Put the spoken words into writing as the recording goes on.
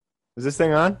Is this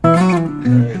thing on? All right,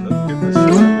 let's get this show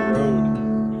on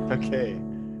the road. Okay.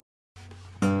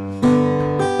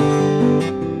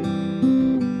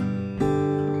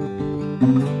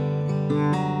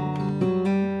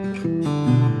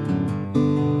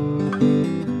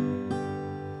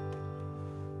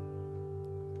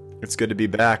 It's good to be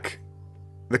back.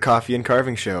 The Coffee and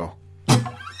Carving Show.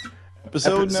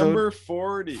 Episode number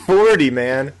 40. 40,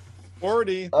 man.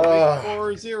 40. Ugh.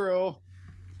 40.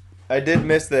 I did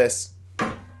miss this.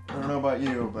 I don't know about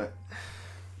you, but...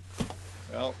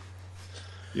 Well,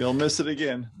 you'll miss it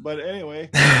again. But anyway,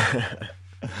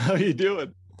 how you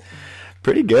doing?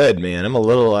 Pretty good, man. I'm a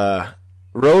little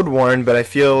road worn, but I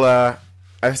feel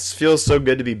so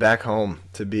good to be back home,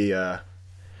 to be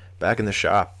back in the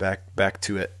shop, back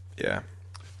to it. Yeah.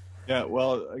 Yeah,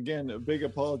 well, again, big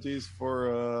apologies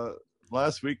for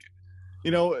last week.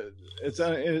 You know,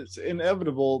 it's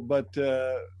inevitable, but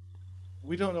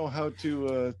we don't know how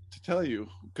to tell you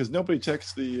because nobody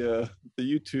checks the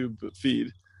YouTube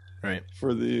feed. Right.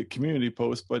 For the community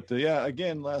post. But yeah,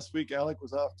 again, last week Alec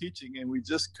was off teaching and we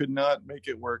just could not make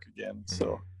it work again.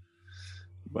 So,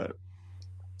 but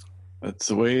that's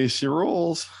the way she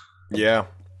rolls. Yeah.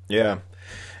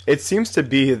 It seems to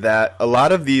be that a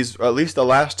lot of these, or at least the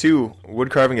last two wood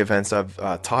carving events I've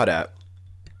taught at,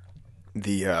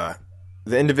 the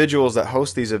individuals that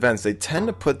host these events, they tend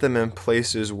to put them in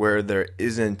places where there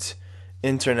isn't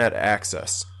internet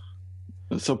access.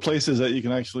 So places that you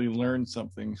can actually learn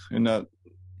something and not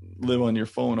live on your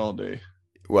phone all day.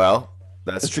 Well,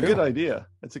 that's It's true. a good idea.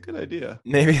 It's a good idea.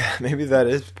 Maybe that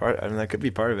is part. I mean, that could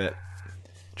be part of it.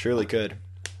 Truly could.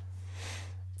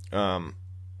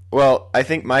 Well, I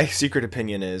think my secret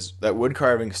opinion is that wood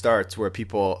carving starts where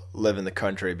people live in the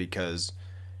country because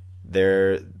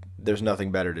there's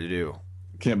nothing better to do.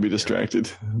 Can't be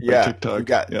distracted by Yeah, TikTok.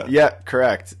 yeah,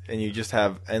 correct. And you just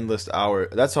have endless hours.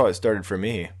 That's how it started for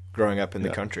me growing up in the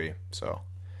country. So,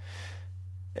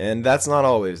 and that's not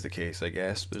always the case, I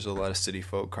guess. There's a lot of city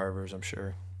folk carvers, I'm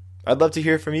sure. I'd love to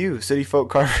hear from you, city folk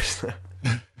carvers.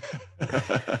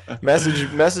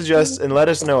 Message us and let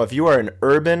us know if you are an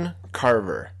urban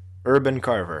carver.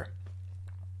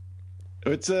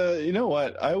 It's you know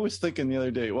what? I was thinking the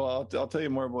other day. Well, I'll tell you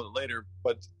more about it later.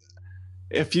 But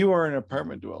if you are an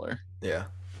apartment dweller, Yeah.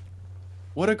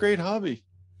 what a great hobby!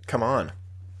 Come on.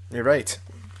 You're right.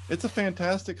 It's a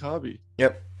fantastic hobby.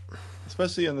 Yep.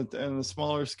 Especially on the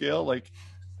smaller scale. Like,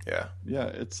 Yeah.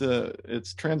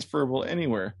 it's transferable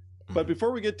anywhere. But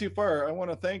before we get too far, I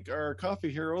want to thank our coffee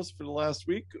heroes for the last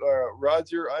week: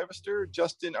 Roger Ivester,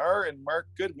 Justin R, and Mark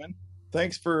Goodman.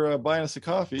 Thanks for buying us a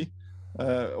coffee.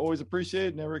 Always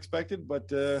appreciated, never expected,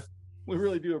 but we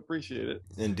really do appreciate it.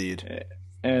 Indeed.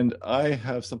 And I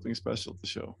have something special to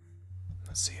show.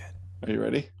 Let's see it. Are you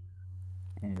ready?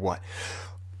 What?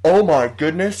 Oh my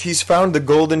goodness, he's found the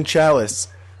golden chalice.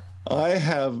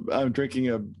 I'm drinking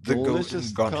a The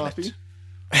delicious golden coffee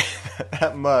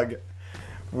That mug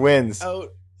wins.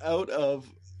 out of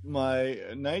my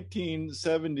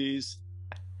 1970s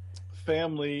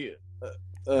family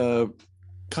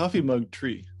coffee mug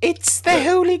tree. It's the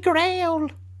Holy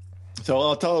Grail. So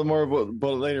I'll tell them more about it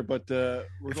later. But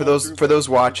For those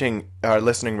watching or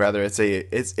listening, rather,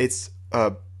 it's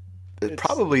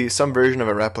probably some version of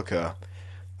a replica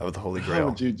of the Holy Grail. How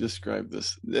would you describe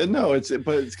this? No, it's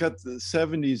got the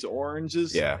 70s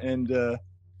oranges. Yeah. And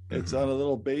it's on a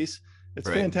little base. It's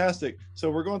Right. fantastic.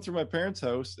 So we're going through my parents'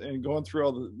 house and going through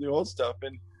all the old stuff,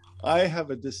 and I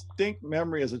have a distinct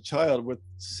memory as a child with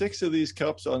 6 of these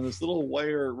cups on this little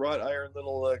wrought iron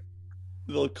little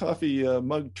coffee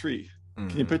mug tree.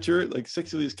 Can you picture it? Like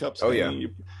 6 of these cups. Oh, yeah.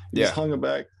 You just hung them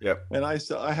back. Yep. And I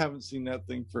haven't seen that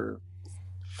thing for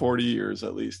 40 years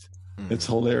at least. It's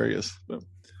hilarious. But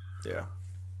Yeah.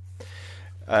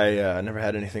 I never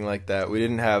had anything like that. We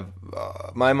didn't have...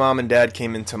 my mom and dad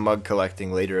came into mug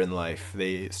collecting later in life.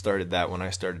 They started that when I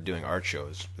started doing art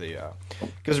shows.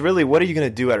 Because really, what are you going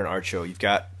to do at an art show? You've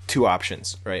got 2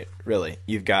 options, right? Really.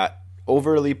 You've got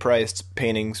overly priced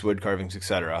paintings, wood carvings,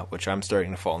 etc., which I'm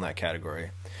starting to fall in that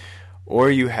category.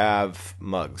 Or you have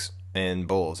mugs and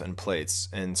bowls and plates.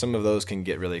 And some of those can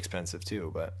get really expensive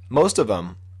too. But most of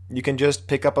them, you can just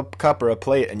pick up a cup or a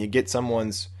plate and you get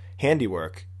someone's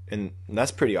handiwork. And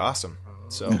that's pretty awesome.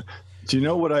 So, do you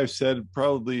know what I've said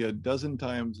probably a dozen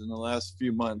times in the last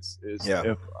few months is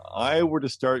if I were to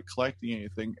start collecting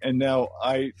anything, and now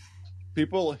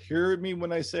people hear me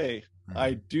when I say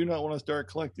I do not want to start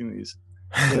collecting these,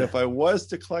 but if I was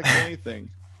to collect anything,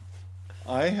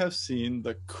 I have seen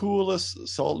the coolest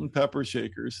salt and pepper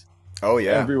shakers. Oh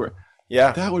yeah, everywhere.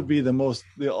 Yeah, that would be the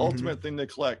ultimate thing to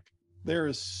collect. There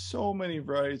is so many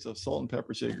varieties of salt and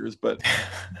pepper shakers, but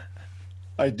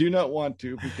I do not want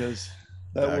to because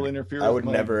that will Doug, interfere I with would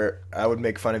my. never. I would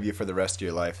make fun of you for the rest of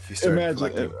your life if you started Imagine,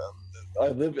 collecting.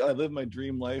 I live my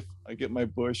dream life. I get my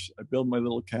bush, I build my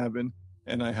little cabin,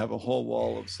 and I have a whole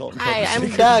wall of salt and Hi, pepper I'm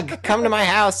shakers. Doug. Come to my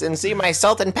house and see my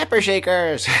salt and pepper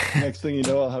shakers. Next thing you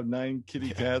know, I'll have 9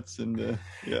 kitty cats, and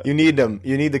yeah, You need them.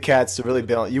 You need the cats to really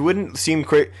balance. You wouldn't seem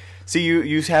crazy. See,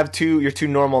 you have two. You're too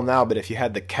normal now, but if you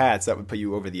had the cats, that would put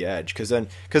you over the edge. Because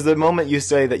the moment you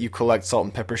say that you collect salt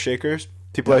and pepper shakers,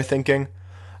 people yeah, are thinking,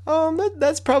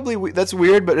 that's probably that's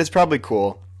weird, but it's probably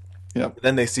cool. yeah,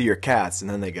 Then they see your cats, and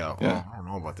then they go, yeah. I don't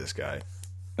know about this guy.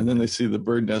 And then they see the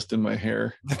bird nest in my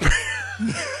hair. Then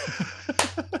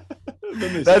they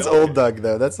say, That's okay, old Doug,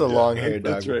 though. That's the yeah, long hair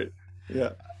that's Doug. right. Yeah,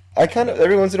 I kind of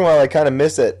every once in a while I kind of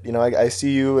miss it. I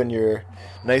see you and your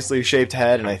nicely shaped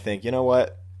head, and I think, you know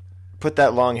what? Put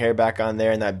that long hair back on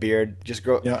there and that beard. Just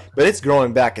grow, yeah. but it's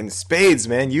growing back in spades,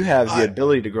 man. You have the I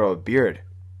ability to grow a beard.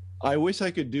 I wish I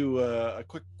could do a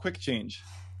quick change.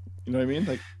 You know what I mean?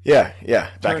 Like Yeah, yeah,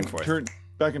 back and forth. turn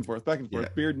back and forth, back and forth. Yeah,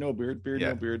 Beard, no beard, beard, yeah.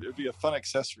 no beard. It'd be a fun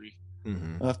accessory.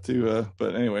 Hmm. I'll have to,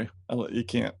 but anyway, you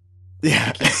can't.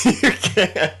 Yeah, you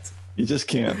can't. You just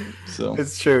can't. So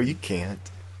It's true. You can't.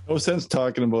 no sense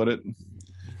talking about it.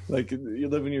 Like you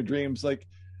live in your dreams. Like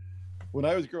when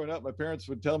I was growing up, my parents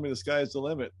would tell me the sky's the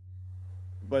limit,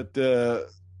 but they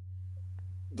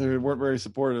weren't very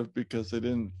supportive because they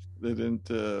didn't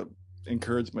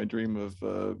encourage my dream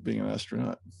of being an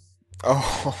astronaut.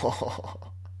 Oh,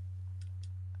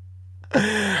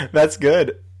 that's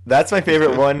good. That's my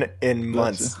favorite one in That's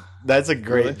months. That's a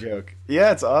great really joke.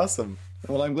 Yeah, it's awesome.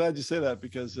 well. I'm glad you say that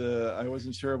because I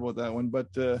wasn't sure about that one. But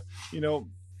you know,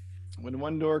 when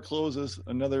one door closes,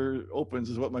 another opens,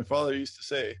 is what my father used to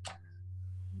say.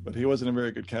 But he wasn't a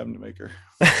very good cabinet maker.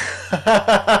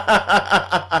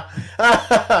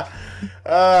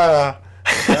 Ah.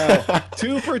 Wow,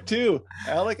 2 for 2.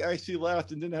 Alec actually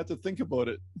laughed and didn't have to think about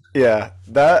it. Yeah,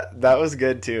 that was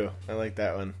good too. I like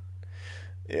that one.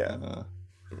 Yeah. Uh,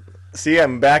 See,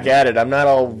 I'm back at it. I'm not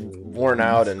all worn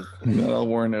out and not all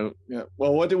worn out. Yeah.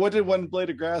 Well, what did one blade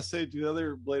of grass say to the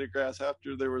other blade of grass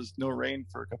after there was no rain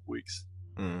for a couple weeks?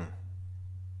 mm.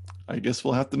 I guess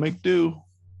we'll have to make do.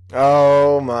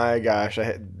 Oh my gosh,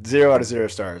 0 out of 0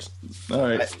 stars. All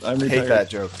right, I I'm hate retired. that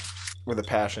joke with a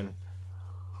passion.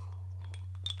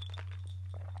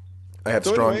 I have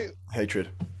So strong anyway, hatred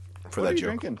for what are that you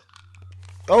joke. drinking?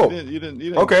 Oh, You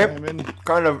didn't okay. chime in.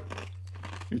 Kind of.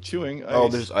 You're chewing Oh,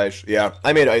 ice. there's ice. Yeah,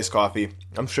 I made iced coffee.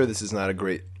 I'm sure this is not a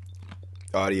great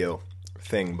audio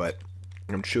thing, but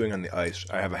I'm chewing on the ice.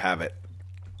 I have a habit.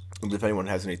 And if anyone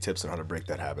has any tips on how to break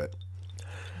that habit,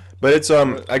 but it's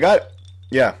I got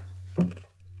yeah.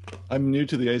 I'm new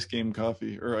to the ice game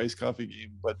coffee or ice coffee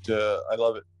game, but I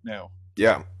love it now.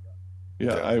 Yeah.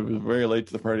 Yeah, Yeah. I was very late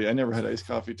to the party. I never had iced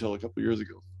coffee till a couple years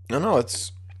ago. No,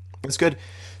 it's good.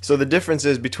 So the difference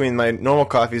is between my normal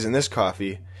coffees and this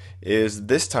coffee is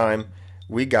this time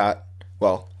we had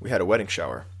a wedding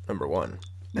shower, number one.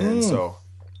 And Mm. so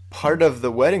part of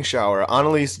the wedding shower,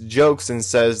 Annalise jokes and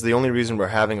says the only reason we're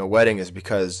having a wedding is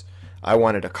because I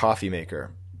wanted a coffee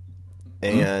maker.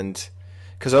 And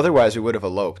because otherwise we would have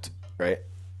eloped, right?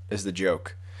 Is the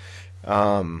joke.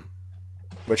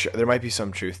 Which there might be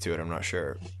some truth to it, I'm not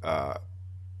sure.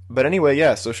 But anyway,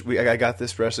 yeah. So I got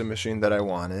this espresso machine that I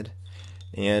wanted,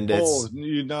 and Oh, it's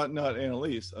you not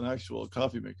Annalise, an actual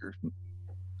coffee maker.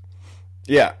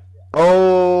 yeah.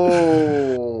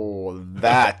 Oh,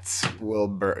 that will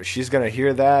burn. She's gonna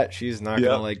hear that. She's not Yeah,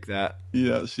 gonna like that.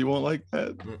 yeah, she won't like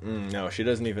that. No, she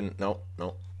doesn't even. No,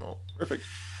 no, no. Perfect.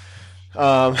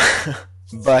 Um,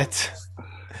 but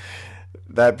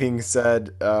that being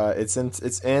said, it's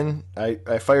in. I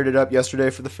fired it up yesterday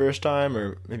for the first time,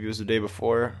 or maybe it was the day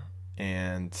before,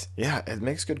 and yeah, it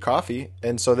makes good coffee.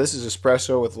 And so this is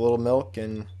espresso with a little milk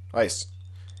and ice.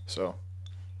 So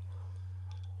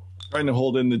Trying to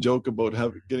hold in the joke about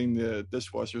getting the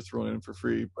dishwasher thrown in for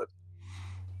free, but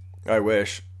I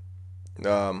wish.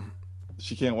 Um,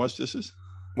 she can't wash dishes.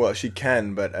 well, she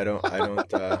can, but I don't. I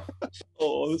don't.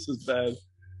 Oh, this is bad.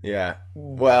 Yeah.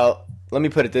 Well, let me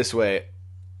put it this way: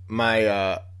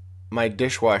 my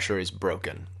dishwasher is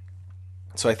broken,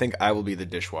 so I think I will be the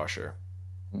dishwasher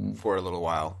Mm. for a little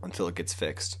while until it gets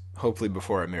fixed. Hopefully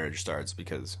before our marriage starts,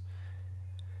 because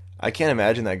I can't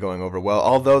imagine that going over well.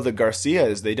 Although the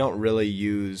Garcias, they don't really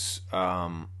use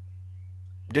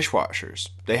dishwashers.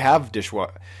 They have a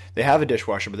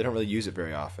dishwasher, but they don't really use it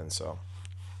very often. So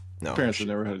no, Parents have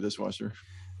never had a dishwasher.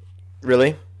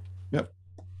 really. Yep.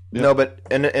 Yep. No, but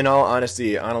in all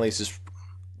honesty, Annalise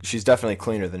she's definitely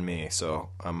cleaner than me. So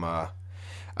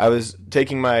I was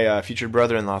taking my future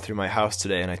brother-in-law through my house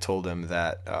today, and I told him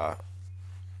that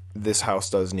this house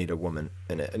does need a woman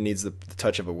in it. It needs the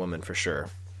touch of a woman for sure,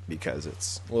 because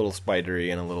it's a little spidery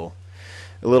and a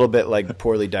little bit like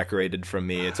poorly decorated from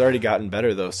me. It's already gotten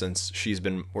better though since she's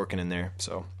been working in there.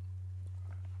 So,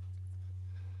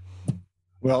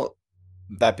 well,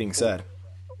 that being said,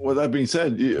 what have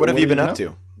you been up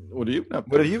to? What have you been up to?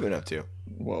 What have you been up to?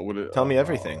 Well, tell me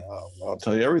everything. I'll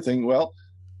tell you everything. Well,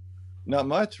 not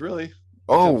much really.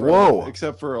 Oh, whoa!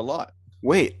 Except for a lot.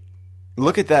 Wait,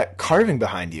 look at that carving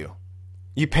behind you.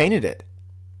 You painted it.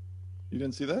 You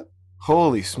didn't see that?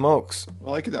 Holy smokes!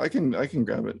 Well, I can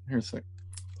grab it. Here a sec.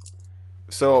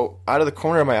 So, out of the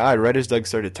corner of my eye, right as Doug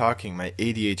started talking, my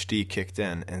ADHD kicked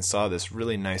in and saw this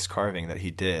really nice carving that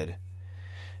he did.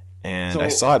 And I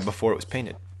saw it before it was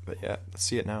painted. But yeah, let's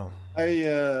see it now.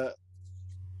 I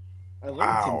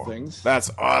learned some things. That's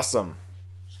awesome.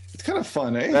 It's kind of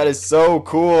fun, eh? That is so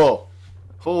cool.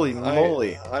 Holy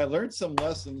moly. I learned some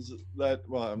lessons that,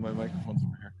 well, my microphone's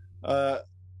over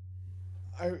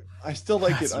here. I still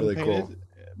like it unpainted. Really cool.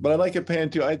 But I like it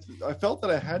painted too. I felt that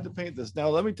I had to paint this. Now,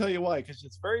 let me tell you why, because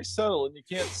it's very subtle and you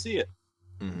can't see it.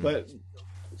 Mm-hmm. But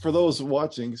for those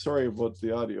watching, sorry about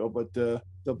the audio, but the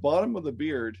bottom of the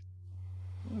beard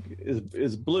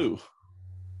is blue,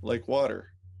 like water.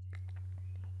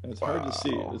 And it's hard to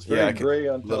see. It's very gray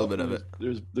on top. A little bit of it.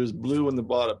 There's blue in the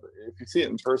bottom. If you see it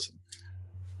in person,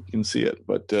 you can see it.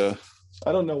 But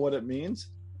I don't know what it means,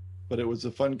 but it was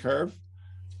a fun carve.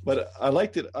 But I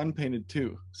liked it unpainted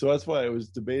too. So that's why I was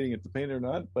debating if to paint it or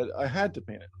not. But I had to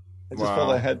paint it. I just felt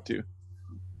I had to.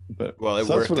 But well, it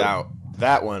worked out.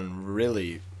 That one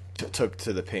really took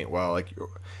to the paint well. Like,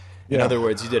 in other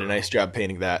words, you did a nice job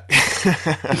painting that.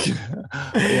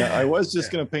 Yeah, I was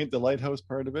just going to paint the lighthouse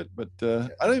part of it, but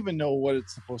I don't even know what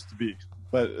it's supposed to be.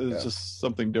 But it's just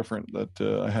something different that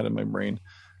I had in my brain.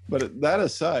 But that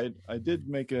aside, I did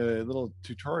make a little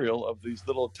tutorial of these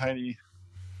little tiny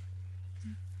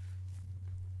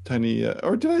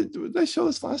or did I show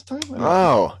this last time?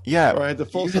 Oh, yeah. Or I had the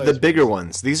full size. You had the bigger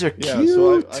ones. These are cute.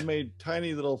 So I made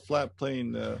tiny little flat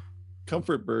plane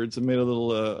comfort birds. I made a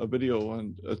little a video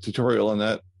on a tutorial on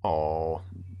that. Oh,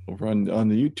 over on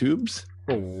the YouTubes.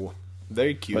 Oh,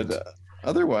 very cute. But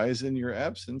otherwise, in your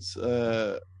absence,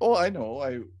 I know.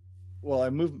 I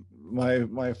moved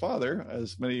my father,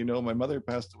 as many of you know, my mother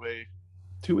passed away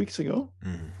 2 weeks ago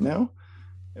now.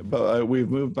 But we've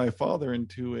moved my father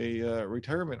into a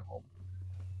retirement home,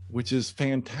 which is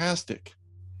fantastic.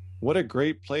 What a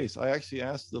great place. I actually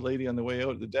asked the lady on the way out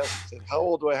at the desk, I said, how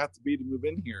old do I have to be to move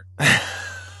in here?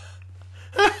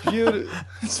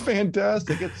 It's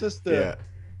fantastic. It's just it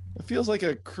feels like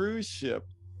a cruise ship.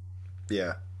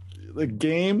 Yeah. The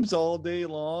games all day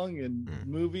long and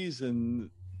movies and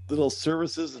little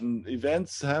services and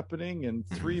events happening and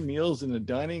 3 meals in a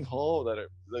dining hall that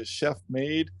the chef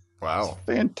made. Wow. It's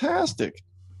fantastic.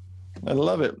 I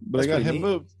love it. But that's I got him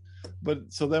moved.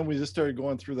 But so then we just started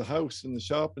going through the house and the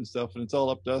shop and stuff, and it's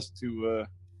all up to us to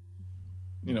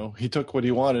he took what he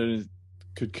wanted and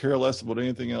could care less about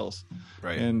anything else.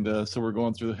 Right. And so we're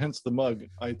going through hence the mug.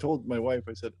 I told my wife,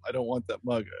 I said, I don't want that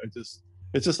mug.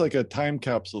 It's just like a time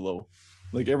capsule though.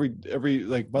 Like every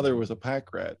like mother was a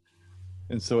pack rat.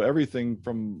 And so everything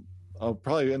from I'll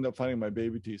probably end up finding my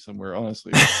baby teeth somewhere,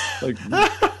 honestly. Like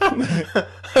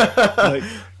like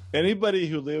anybody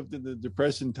who lived in the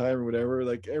Depression time or whatever,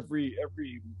 like every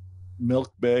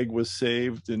milk bag was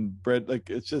saved and bread.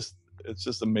 Like it's just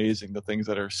amazing the things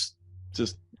that are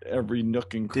just every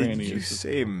nook and cranny. Did you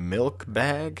say milk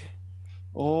bag?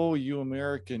 Oh, you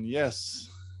American, yes.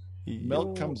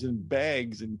 Milk comes in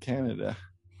bags in Canada.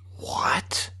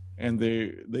 What? And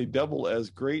they double as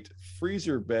great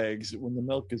freezer bags when the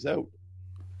milk is out.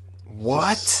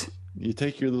 What? You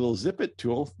take your little zip-it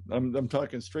tool. I'm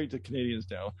talking straight to Canadians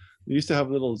now. They used to have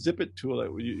a little zip-it tool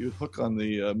that you hook on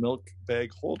the milk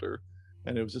bag holder,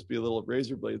 and it would just be a little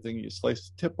razor blade thing. You slice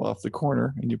the tip off the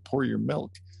corner, and you pour your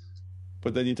milk.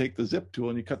 But then you take the zip tool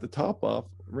and you cut the top off,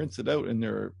 rinse it out in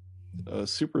their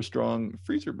super strong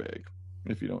freezer bag.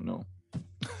 If you don't know.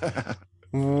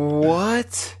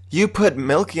 What? You put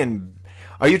milk in?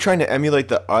 Are you trying to emulate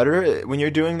the udder when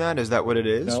you're doing that? Is that what it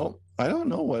is? No, I don't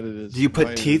know what it is. Do you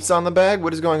put teats on the bag?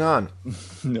 What is going on?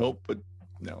 Nope, but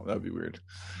no, that'd be weird.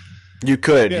 You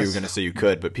could. Yes. You were going to say you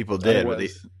could, but people did.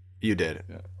 You did.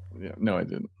 Yeah. No, I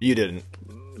didn't. You didn't.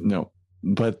 No.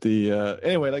 But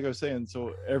anyway, like I was saying,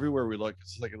 so everywhere we look,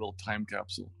 it's like a little time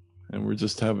capsule, and we're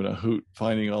just having a hoot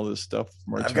finding all this stuff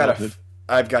from our childhood.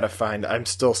 I've got to find. I'm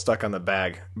still stuck on the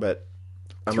bag, but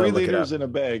I'm 3 liters in a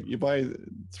bag. You buy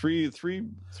three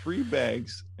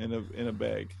bags in a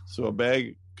bag. So a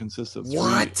bag consists of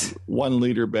 1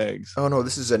 liter bags. Oh no,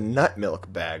 this is a nut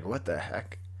milk bag. What the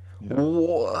heck? Yeah.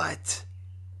 What?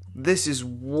 This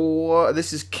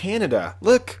is Canada.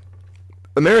 Look,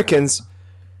 Americans.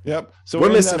 Yep. So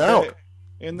we're missing out.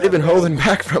 They've been holding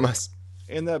back from us.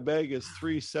 In that bag is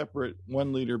 3 separate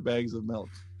 1 liter bags of milk.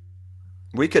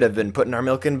 We could have been putting our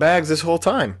milk in bags this whole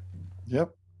time.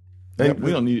 Yep.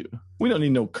 We don't need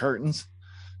no cartons.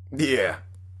 Yeah.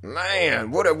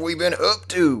 Man, what have we been up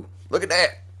to? Look at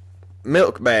that.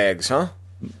 Milk bags, huh?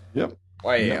 Yep.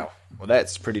 Wow. Yep. Well,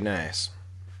 that's pretty nice.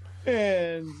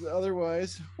 And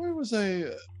otherwise, where was I?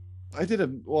 I did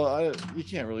you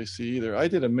can't really see either. I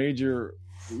did a major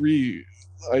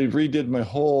I redid my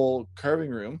whole carving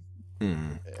room.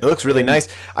 It looks really nice.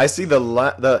 I see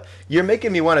the. You're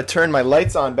making me want to turn my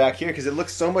lights on back here because it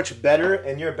looks so much better.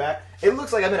 And you're back. It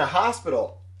looks like I'm in a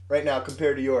hospital right now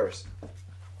compared to yours.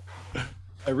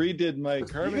 I redid my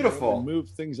carving room and moved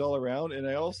things all around, and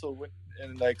I also went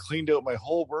and I cleaned out my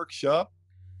whole workshop.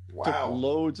 Wow. Took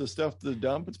loads of stuff to the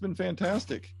dump. It's been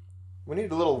fantastic. We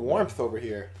need a little warmth over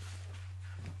here.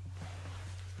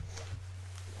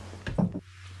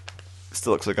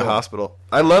 Still looks like a hospital.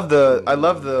 I love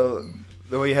the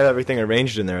way you had everything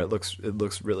arranged in there. It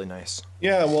looks really nice.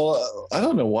 Yeah, well, I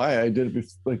don't know why I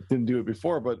didn't do it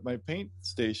before, but my paint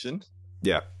station,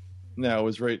 now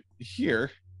is right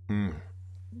here.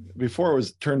 Before it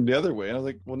was turned the other way, and I was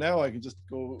like, well, now I can just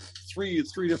go three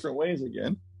different ways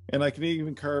again, and I can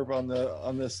even carve on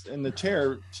this in the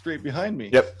chair straight behind me.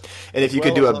 Yep. And if you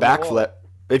could do a backflip,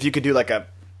 if you could do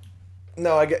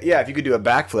if you could do a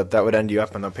backflip, that would end you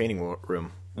up in the painting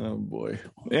room. Oh boy!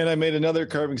 And I made another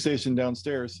carving station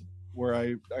downstairs where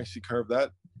I actually carved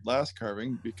that last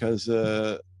carving because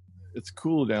it's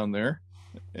cool down there,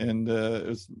 and it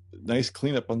was nice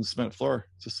cleanup on the cement floor.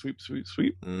 Just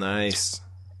sweep. Nice.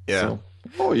 Yeah. So,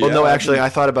 well, no, actually, I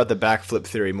thought about the backflip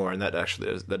theory more, and that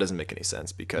doesn't make any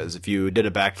sense because if you did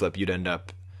a backflip, you'd end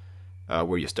up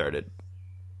where you started.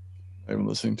 I'm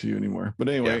listening to you anymore. But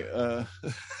anyway,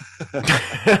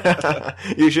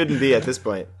 you shouldn't be at this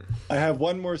point. I have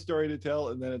one more story to tell,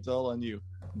 and then it's all on you.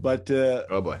 But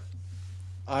oh boy,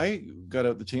 I got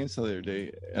out the chainsaw the other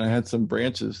day, and I had some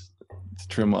branches to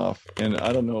trim off. And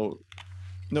I don't know.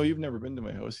 No, you've never been to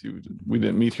my house. We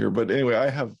didn't meet here. But anyway, I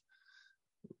have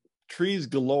trees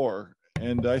galore,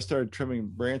 and I started trimming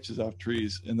branches off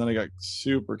trees, and then I got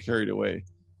super carried away.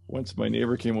 Once my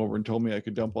neighbor came over and told me I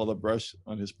could dump all the brush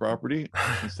on his property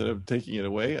instead of taking it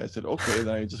away, I said, okay.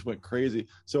 Then I just went crazy.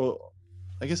 So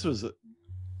I guess it was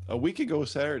a week ago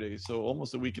Saturday, so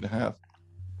almost a week and a half.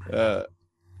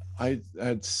 I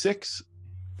had 6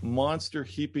 monster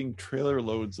heaping trailer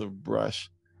loads of brush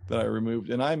that I removed.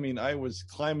 And I mean, I was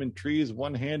climbing trees,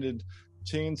 one-handed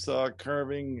chainsaw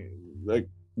carving, like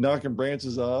knocking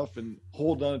branches off and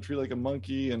holding on a tree like a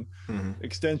monkey, and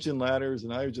extension ladders,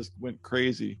 and I just went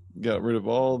crazy. Got rid of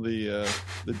all the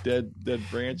dead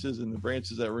branches and the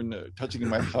branches that were touching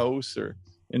my house or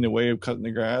in the way of cutting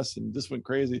the grass, and just went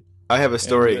crazy. I have a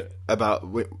story about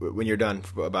when you're done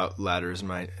about ladders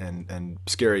and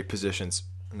scary positions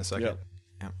in a second.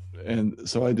 Yeah. And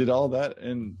so I did all that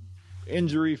and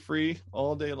injury free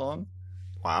all day long.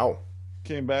 Wow.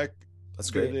 Came back. That's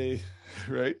great.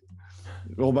 Right.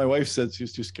 Well, my wife said she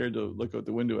was too scared to look out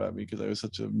the window at me because I was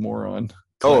such a moron.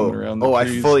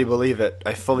 I fully believe it.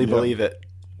 Believe it.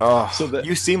 Oh, so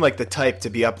you seem like the type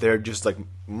to be up there just like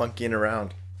monkeying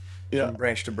around, from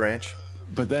branch to branch.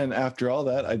 But then after all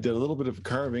that, I did a little bit of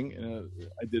carving, and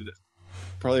I did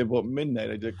probably about midnight.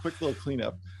 I did a quick little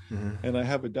cleanup, and I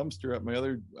have a dumpster at my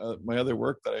other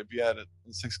work that I'd be at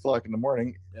 6 o'clock in the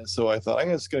morning. And so I thought, I'm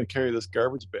just going to carry this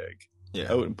garbage bag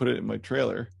out and put it in my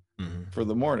trailer for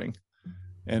the morning.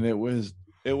 And it was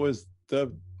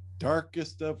the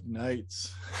darkest of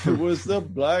nights. It was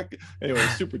anyway,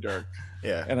 super dark.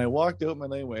 Yeah. And I walked out my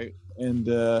laneway, and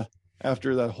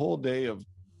after that whole day of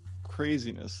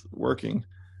craziness working,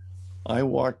 I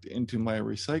walked into my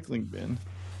recycling bin,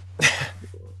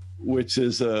 which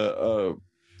is for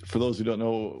those who don't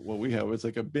know what we have, it's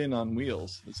like a bin on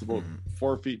wheels. It's about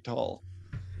 4 feet tall.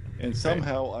 And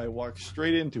somehow I walked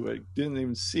straight into it, didn't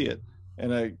even see it.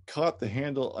 And I caught the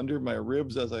handle under my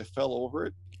ribs as I fell over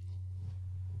it.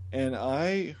 And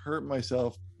I hurt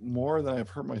myself more than I've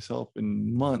hurt myself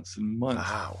in months and months.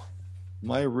 Wow.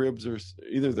 My ribs are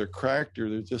either they're cracked or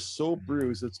they're just so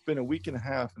bruised. It's been a week and a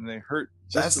half, and they hurt.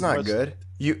 That's not good.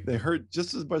 They hurt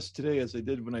just as much today as they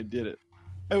did when I did it.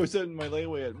 I was sitting in my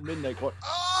layaway at midnight going,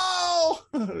 "Oh!"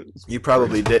 You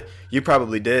probably did. You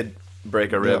probably did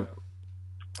break a rib.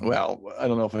 Yeah. Well, I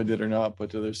don't know if I did or not, but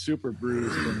they're super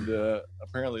bruised, and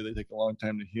apparently they take a long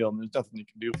time to heal. And there's nothing you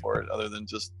can do for it other than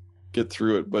just get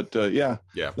through it. But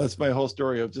that's my whole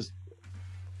story of just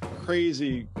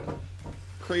crazy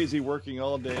working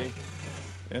all day,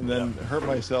 and then hurt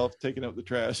myself taking out the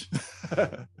trash.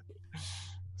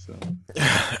 So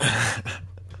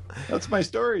that's my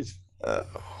stories.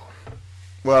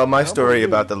 Well, my story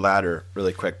about the ladder,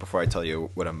 really quick, before I tell you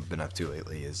what I've been up to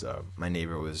lately, is my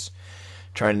neighbor was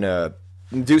trying to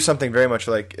do something very much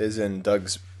like is in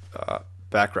Doug's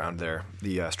background there,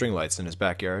 the string lights in his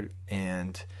backyard,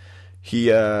 and he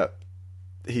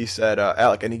said,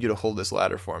 Alec, I need you to hold this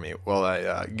ladder for me while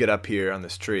I get up here on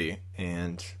this tree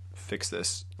and fix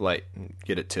this light and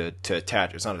get it to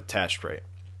attach. It's not attached right.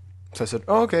 So I said,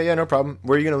 oh, okay, yeah, no problem.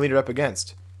 Where are you going to lean it up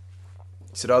against?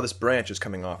 He said, oh, this branch is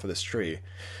coming off of this tree.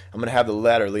 I'm going to have the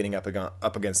ladder leaning up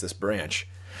against this branch.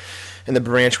 And the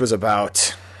branch was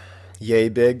about yay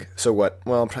big. So what?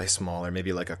 Well, probably smaller,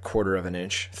 maybe like a quarter of an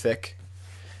inch thick.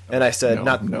 And I said,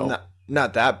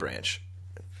 not that branch.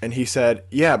 And he said,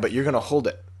 yeah, but you're going to hold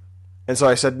it. And so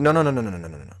I said, no.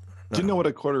 Do you know what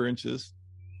a quarter inch is?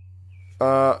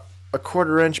 A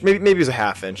quarter inch, maybe it was a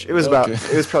half inch. It was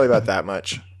it was probably about that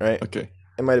much, right? Okay.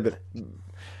 It might have been,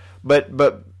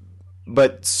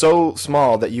 but so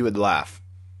small that you would laugh.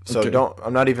 So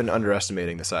I'm not even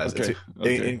underestimating the size. Okay.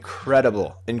 It's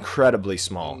incredibly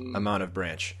small amount of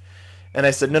branch. And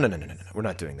I said, no, we're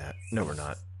not doing that. No, we're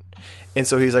not. And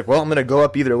so he's like, well, I'm going to go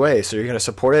up either way. So you're going to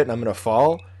support it and I'm going to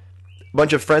fall. A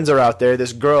bunch of friends are out there.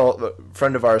 This girl, a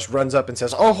friend of ours, runs up and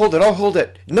says, I'll hold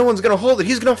it. No one's going to hold it.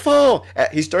 He's going to fall.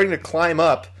 He's starting to climb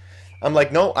up. I'm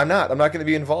like, no, I'm not going to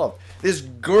be involved. This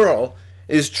girl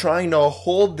is trying to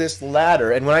hold this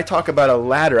ladder. And when I talk about a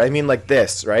ladder, I mean like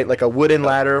this, right? Like a wooden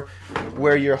ladder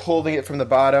where you're holding it from the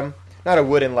bottom. Not a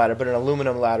wooden ladder, but an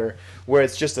aluminum ladder where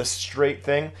it's just a straight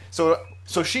thing. So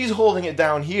she's holding it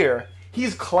down here.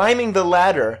 He's climbing the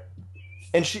ladder,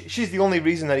 and she's the only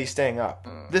reason that he's staying up.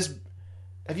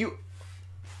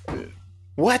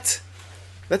 What?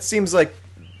 That seems like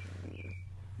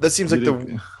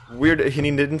the weird. He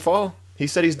didn't fall. He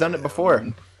said he's done it before.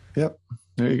 Yep.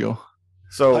 There you go.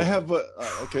 So I have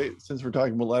okay. Since we're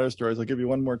talking about ladder stories, I'll give you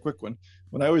one more quick one.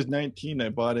 When I was 19, I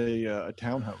bought a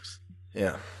townhouse.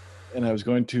 Yeah. And I was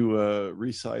going to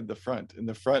reside the front. In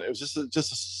the front, it was just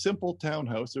a simple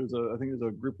townhouse. There was I think there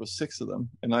was a group of 6 of them,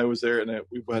 and I was there, and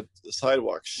we had the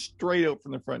sidewalk straight out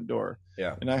from the front door.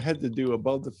 Yeah. And I had to do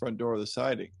above the front door the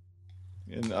siding,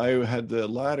 and I had the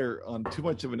ladder on too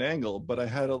much of an angle, but I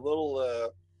had a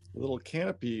little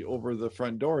canopy over the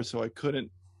front door, so I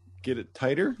couldn't get it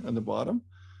tighter on the bottom.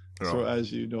 So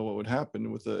as you know, what would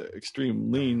happen with the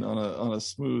extreme lean on a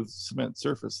smooth cement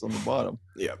surface on the bottom.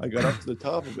 Yeah. I got up to the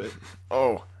top of it.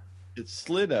 Oh. It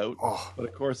slid out. Oh. But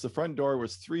of course, the front door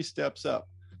was 3 steps up.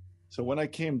 So when I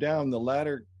came down, the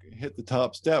ladder hit the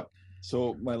top step.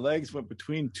 So my legs went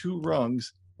between 2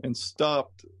 rungs and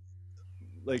stopped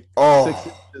like 6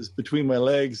 inches between my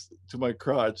legs to my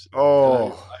crotch.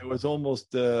 Oh. I was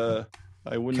almost I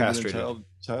wouldn't have been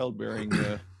childbearing.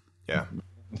 Yeah.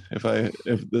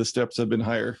 If the steps had been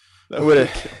higher, that would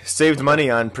have saved money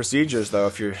on procedures, though.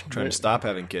 If you're trying to stop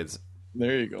having kids,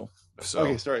 there you go. So,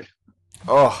 okay, sorry.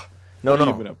 Oh no, what have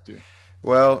you been up to?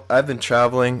 Well, I've been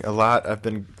traveling a lot. I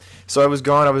was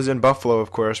gone. I was in Buffalo,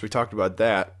 of course. We talked about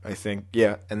that, I think.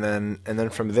 Yeah, and then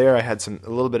from there, I had a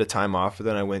little bit of time off. And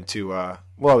then I went to I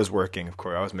was working, of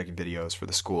course. I was making videos for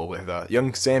the school with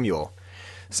young Samuel.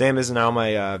 Sam is now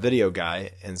my video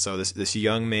guy, and so this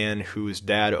young man whose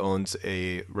dad owns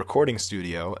a recording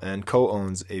studio and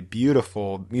co-owns a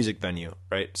beautiful music venue,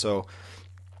 right? So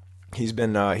he's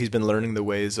been learning the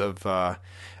ways of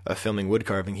filming wood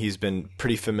carving. He's been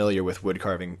pretty familiar with wood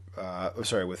carving.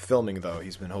 With filming though.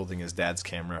 He's been holding his dad's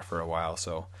camera for a while,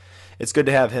 so it's good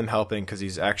to have him helping because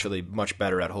he's actually much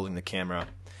better at holding the camera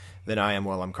than I am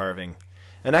while I'm carving.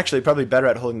 And actually probably better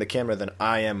at holding the camera than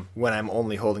I am when I'm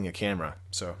only holding a camera.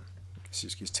 So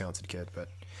he's a talented kid. But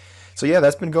so yeah,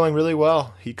 that's been going really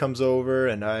well. He comes over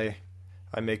and I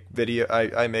make video.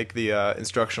 I make the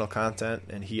instructional content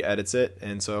and he edits it.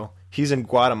 And so he's in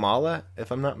Guatemala,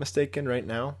 if I'm not mistaken, right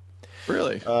now.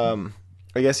 Really? I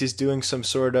guess he's doing some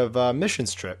sort of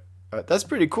missions trip. That's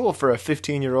pretty cool for a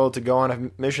 15-year-old to go on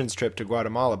a missions trip to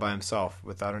Guatemala by himself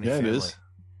without any family. It is.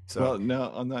 So, well,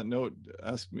 now on that note,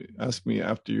 ask me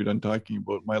after you're done talking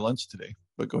about my lunch today.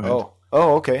 But go ahead.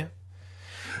 Oh, okay.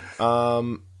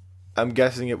 I'm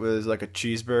guessing it was like a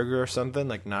cheeseburger or something,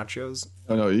 like nachos.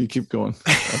 Oh no, you keep going.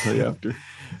 I'll tell you after.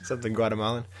 Something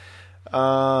Guatemalan.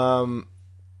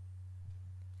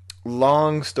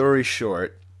 Long story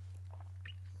short,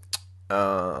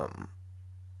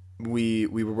 we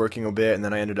were working a bit, and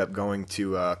then I ended up going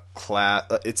to class.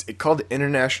 It's called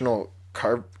International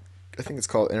Carve. I think it's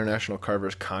called International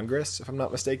Carvers Congress, if I'm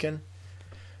not mistaken.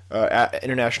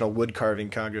 International Wood Carving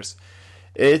Congress.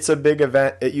 It's a big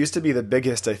event. It used to be the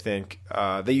biggest, I think.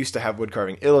 They used to have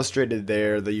Woodcarving Illustrated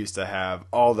there. They used to have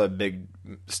all the big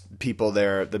people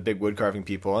there, the big woodcarving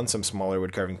people, and some smaller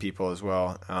woodcarving people as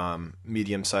well,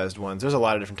 medium-sized ones. There's a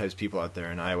lot of different types of people out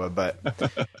there in Iowa, but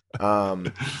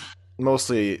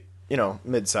mostly,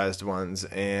 mid-sized ones.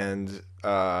 And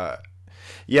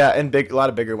yeah, and a lot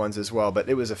of bigger ones as well. But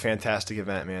it was a fantastic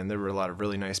event, man. There were a lot of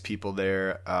really nice people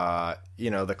there.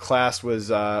 The class was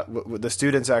the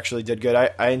students actually did good.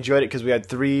 I enjoyed it because we had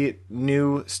 3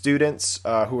 new students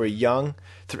who were young.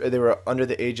 They were under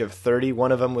the age of 30.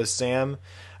 One of them was Sam.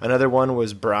 Another one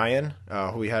was Brian,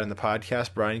 who we had in the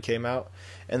podcast. Brian came out,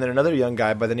 and then another young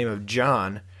guy by the name of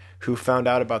John, who found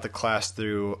out about the class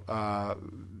through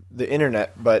the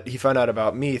internet, but he found out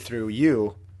about me through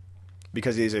you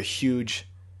because he's a huge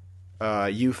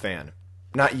You fan.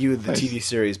 Not You, the nice. TV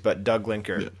series, but Doug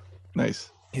Linker. Yeah. Nice.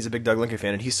 He's a big Doug Linker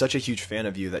fan, and he's such a huge fan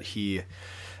of you that he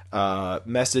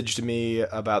messaged me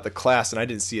about the class, and I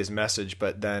didn't see his message,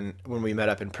 but then when we met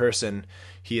up in person,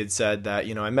 he had said that,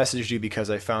 I messaged you because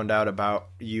I found out about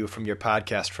you from your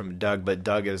podcast from Doug, but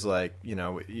Doug is like,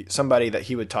 somebody that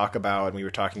he would talk about, and we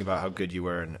were talking about how good you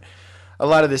were, and a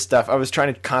lot of this stuff. I was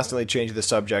trying to constantly change the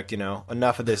subject,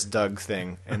 enough of this Doug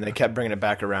thing. And they kept bringing it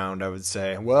back around. I would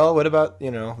say, well, what about,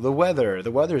 the weather? The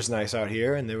weather's nice out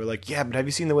here. And they were like, yeah, but have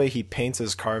you seen the way he paints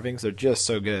his carvings? They're just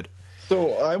so good.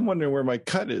 So I'm wondering where my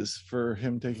cut is for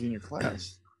him taking your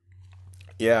class.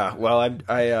 Yeah, well,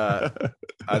 I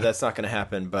that's not going to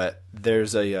happen. But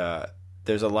there's a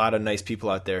lot of nice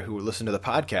people out there who listen to the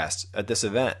podcast at this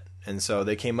event. And so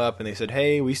they came up and they said,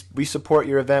 hey, we support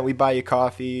your event. We buy you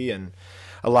coffee. And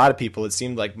a lot of people, it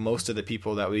seemed like most of the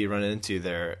people that we run into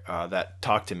there that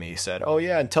talked to me said, oh,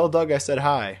 yeah, and tell Doug I said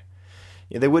hi.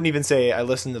 They wouldn't even say I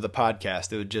listened to the podcast.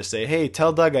 They would just say, hey,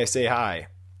 tell Doug I say hi.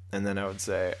 And then I would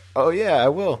say, oh, yeah, I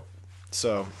will.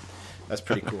 So that's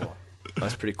pretty cool.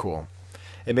 That's pretty cool.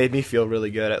 It made me feel really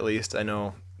good, at least. I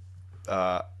know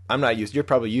I'm not used – you're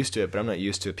probably used to it, but I'm not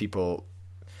used to people –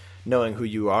 knowing who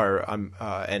you are,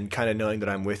 and kind of knowing that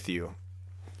I'm with you.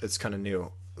 It's kind of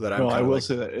new. I will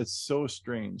say that it's so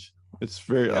strange. It's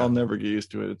very. Yeah. I'll never get used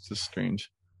to it. It's just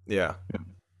strange. Yeah.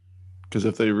 Because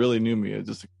if they really knew me, I'm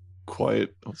just a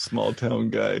quiet, small town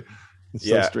guy. It's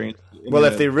so strange. Well,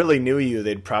 if they really knew you,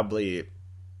 they'd probably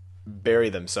bury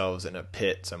themselves in a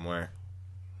pit somewhere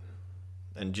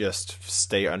and just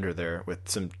stay under there with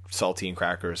some saltine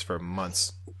crackers for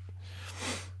months.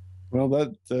 Well,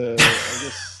 that I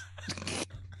guess.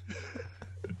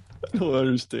 I don't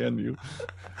understand you.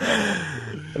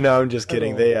 No, I'm just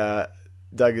kidding.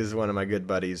 Doug is one of my good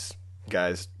buddies,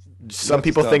 guys. Some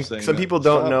people think, some people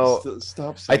don't know.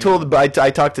 Stop saying I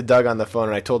talked to Doug on the phone,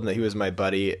 and I told him that he was my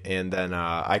buddy, and then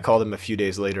I called him a few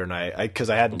days later, and because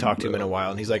I hadn't talked to him in a while,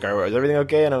 and he's like, is everything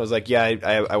okay? And I was like,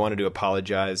 yeah, I wanted to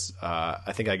apologize.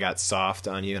 I think I got soft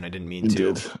on you, and I didn't mean to.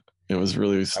 You did. It was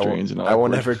really strange and awkward. I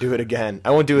won't ever do it again.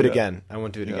 I won't do it again. I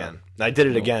won't do it again. I did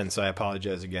it again, so I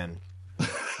apologize again.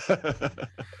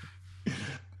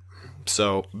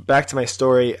 So back to my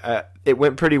story. It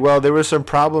went pretty well. There were some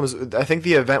problems. I think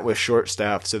the event was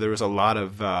short-staffed, so there was a lot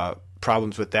of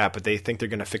problems with that, but they think they're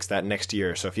going to fix that next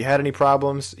year. So if you had any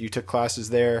problems, you took classes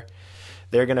there,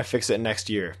 they're going to fix it next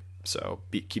year. So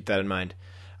keep that in mind.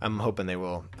 I'm hoping they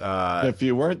will. If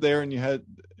you weren't there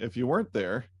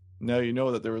now you know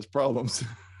that there was problems.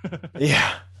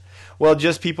 Yeah. Well,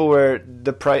 just people were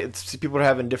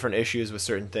having different issues with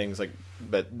certain things,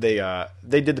 but they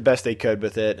did the best they could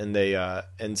with it,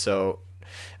 and so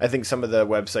I think some of the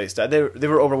websites they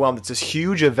were overwhelmed. It's this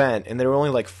huge event, and there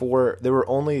were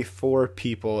only four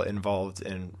people involved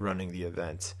in running the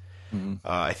event. Mm-hmm.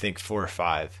 I think 4 or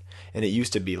 5, and it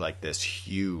used to be like this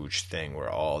huge thing where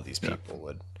all these people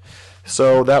would.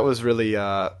 So that was really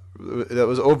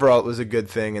overall it was a good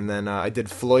thing. And then I did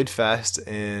Floyd Fest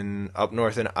up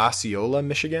north in Osceola,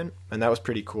 Michigan, and that was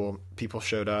pretty cool. People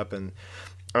showed up, and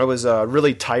I was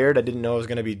really tired. I didn't know I was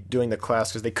going to be doing the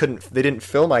class because they didn't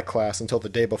fill my class until the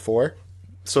day before.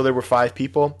 So there were 5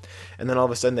 people, and then all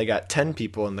of a sudden they got 10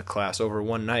 people in the class over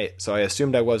one night. So I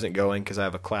assumed I wasn't going because I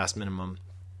have a class minimum.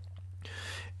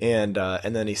 And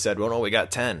then he said, well, no, we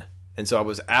got 10. And so I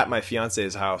was at my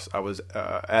fiance's house. I was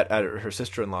at her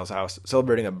sister-in-law's house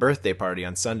celebrating a birthday party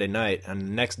on Sunday night. And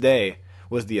the next day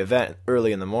was the event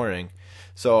early in the morning.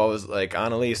 So I was like,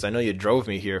 Annalise, I know you drove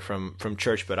me here from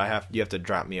church, but you have to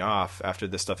drop me off after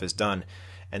this stuff is done.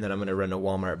 And then I'm going to run to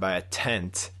Walmart, buy a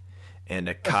tent and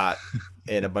a cot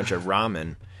and a bunch of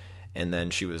ramen. And then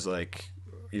she was like,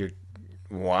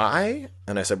 why?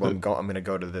 And I said, well, I'm going to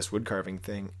go to this wood carving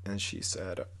thing. And she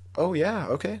said, oh, yeah,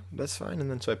 okay, that's fine.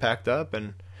 And then so I packed up,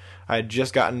 and I had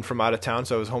just gotten from out of town,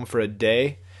 so I was home for a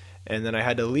day. and then I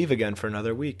had to leave again for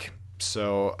another week.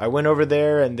 So I went over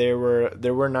there, and there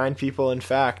were 9 people. In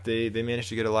fact, they managed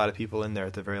to get a lot of people in there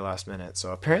at the very last minute.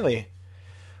 So apparently,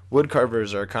 wood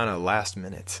carvers are kind of last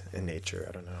minute in nature.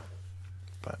 I don't know,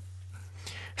 but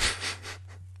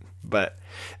but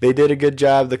they did a good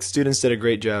job. The students did a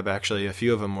great job. Actually, a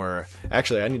few of them were.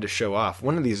 Actually, I need to show off.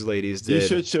 One of these ladies did. You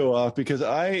should show off, because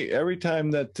every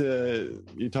time that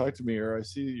you talk to me or I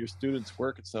see your students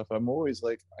work and stuff, I'm always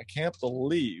like, I can't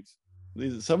believe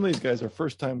some of these guys are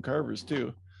first time carvers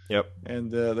too. Yep.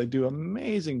 And they do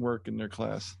amazing work in their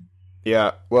class.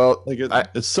 Yeah. Well, like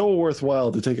it's so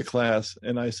worthwhile to take a class,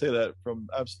 and I say that from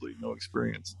absolutely no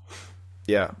experience.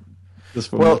 Yeah.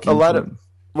 Well, a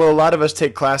lot of us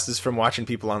take classes from watching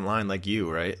people online, like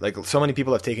you, right? Like so many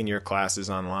people have taken your classes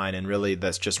online, and really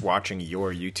that's just watching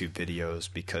your YouTube videos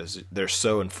because they're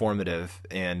so informative,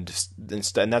 and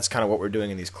that's kind of what we're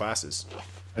doing in these classes.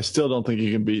 I still don't think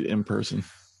you can beat in person.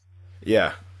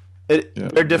 Yeah.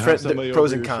 They're different. They're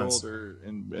pros and cons.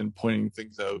 And pointing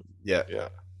things out. Yeah.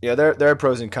 Yeah, there are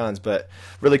pros and cons, but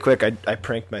really quick, I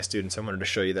pranked my students. I wanted to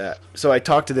show you that. So I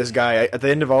talked to this guy. At the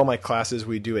end of all my classes,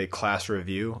 we do a class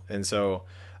review, and so,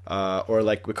 or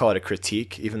like we call it a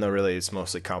critique, even though really it's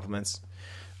mostly compliments.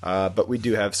 But we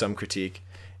do have some critique.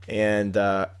 And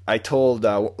I told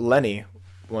Lenny,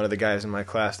 one of the guys in my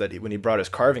class, that when he brought his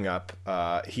carving up,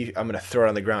 I'm going to throw it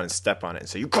on the ground and step on it and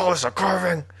say, "You call this a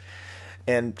carving?"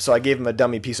 And so I gave him a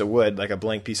dummy piece of wood, like a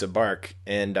blank piece of bark.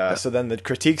 And so then the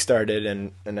critique started,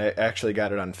 and I actually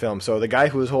got it on film. So the guy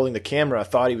who was holding the camera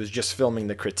thought he was just filming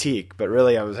the critique, but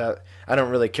really I don't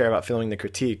really care about filming the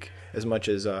critique as much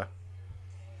as...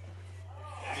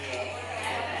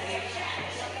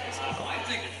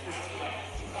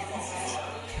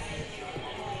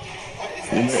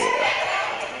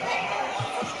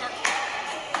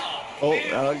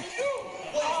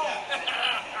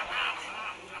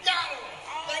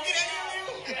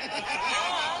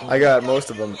 I got most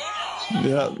of them.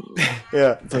 Yeah.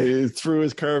 Yeah. So he threw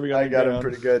his carving on the ground. I got him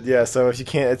pretty good. Yeah, so if you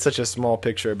can't, it's such a small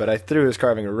picture, but I threw his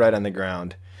carving right on the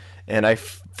ground, and I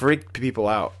freaked people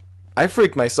out. I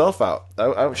freaked myself out.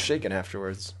 I was shaking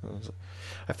afterwards.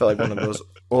 I felt like one of those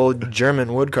old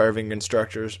German wood carving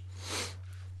instructors.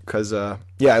 Because, I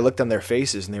looked on their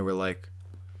faces, and they were like,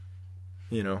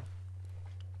 they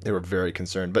were very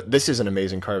concerned. But this is an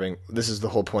amazing carving. This is the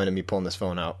whole point of me pulling this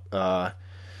phone out.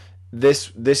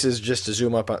 This is just to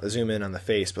zoom in on the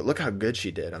face, but look how good she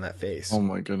did on that face. Oh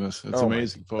my goodness, it's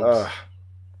amazing, folks.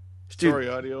 Sorry,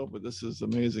 audio, but this is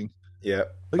amazing. Yeah.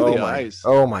 Look at the eyes.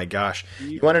 Oh my gosh.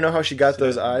 You want to know how she got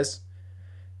those eyes?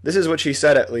 This is what she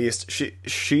said. At least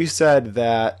she said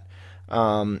that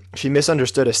she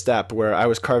misunderstood a step where I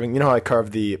was carving. You know how I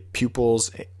carve the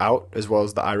pupils out as well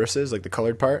as the irises, like the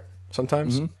colored part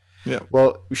sometimes. Mm-hmm. Yeah.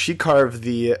 Well, she carved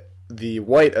the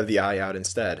white of the eye out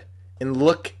instead. And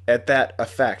look at that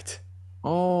effect.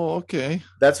 Oh, okay.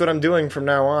 That's what I'm doing from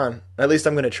now on. At least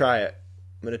I'm going to try it.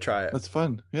 That's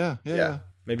fun. Yeah.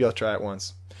 Maybe I'll try it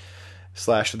once. /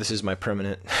 this is my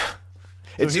permanent.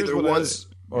 It's either once.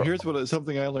 Here's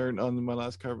something I learned on my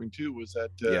last carving too was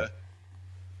that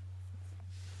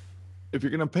if you're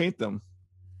going to paint them,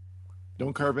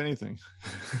 don't carve anything.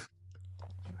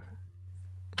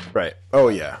 Right. Oh,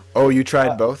 yeah. Oh, you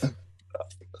tried both?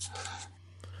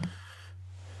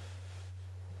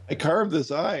 I carved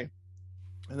this eye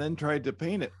and then tried to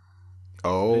paint it.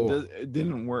 Oh. It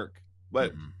didn't work,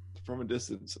 but from a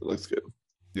distance, it looks good.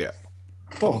 Yeah.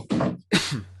 Oh.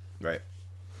 Right.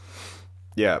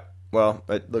 Yeah. Well,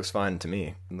 it looks fine to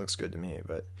me. It looks good to me.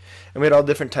 And we had all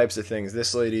different types of things.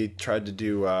 This lady tried to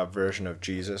do a version of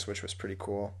Jesus, which was pretty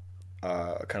cool.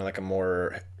 Kind of like a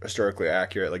more historically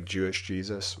accurate, like Jewish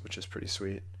Jesus, which is pretty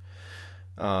sweet.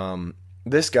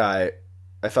 This guy,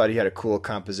 I thought he had a cool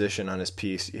composition on his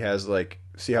piece. He has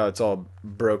see how it's all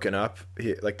broken up?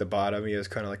 Like the bottom, he has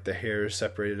kind of like the hairs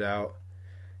separated out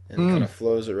and kind of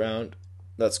flows around.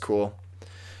 That's cool.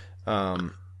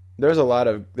 There's a lot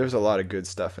of good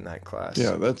stuff in that class.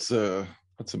 Yeah, that's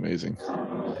amazing.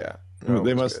 Yeah.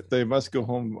 They must go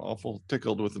home awful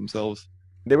tickled with themselves.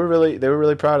 They were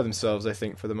really proud of themselves, I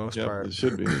think, for the most part. It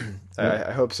should be.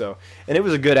 I hope so. And it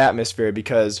was a good atmosphere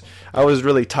because I was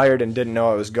really tired and didn't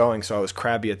know I was going, so I was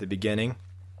crabby at the beginning.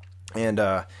 And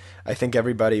I think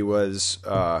everybody was,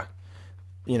 as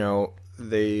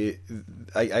I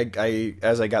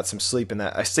got some sleep in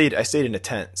that, I stayed in a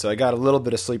tent, so I got a little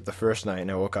bit of sleep the first night, and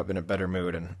I woke up in a better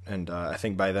mood, and I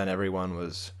think by then everyone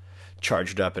was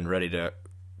charged up and ready to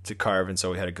to carve, and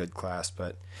so we had a good class.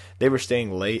 But they were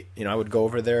staying late. I would go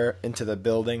over there into the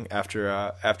building after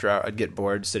I'd get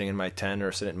bored sitting in my tent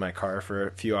or sitting in my car for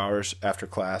a few hours after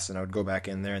class, and I would go back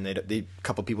in there, and a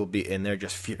couple people would be in there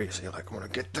just furiously like, "I want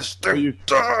to get this thing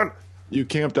done." You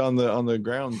camped on the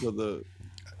grounds of the.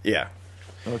 Yeah.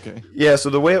 Okay. Yeah, so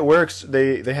the way it works,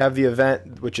 they have the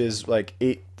event, which is like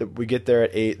 8. We get there at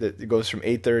 8. That it goes from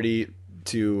 8:30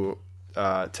 to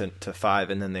 5,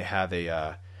 and then they have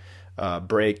a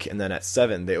break, and then at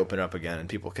 7 they open up again, and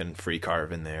people can free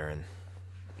carve in there, and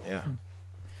yeah,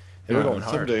 they were going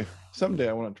hard. Someday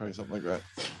I want to try something like that.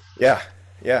 Yeah,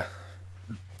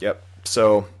 yep.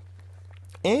 So,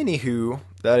 anywho,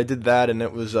 that I did that, and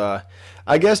it was I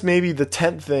guess maybe the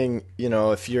tent thing.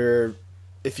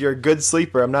 If you're a good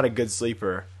sleeper, I'm not a good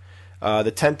sleeper.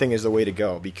 The tent thing is the way to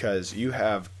go because you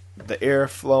have the air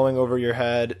flowing over your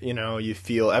head. You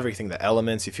feel everything, the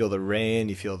elements. You feel the rain.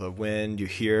 You feel the wind. You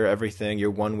hear everything.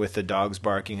 You're one with the dogs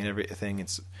barking and everything.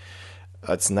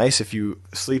 It's nice if you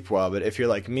sleep well, but if you're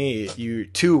like me, you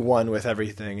too one with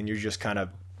everything, and you're just kind of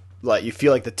like you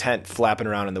feel like the tent flapping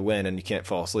around in the wind, and you can't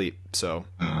fall asleep. So,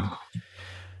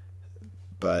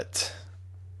 but.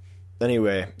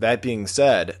 Anyway, that being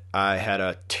said, I had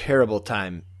a terrible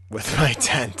time with my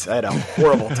tent. I had a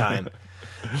horrible time.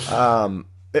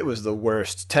 It was the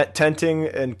worst. Tenting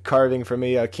and carving for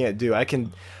me, I can't do.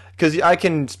 Because I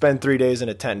can spend 3 days in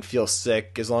a tent and feel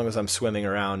sick as long as I'm swimming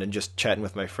around and just chatting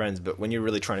with my friends. But when you're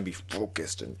really trying to be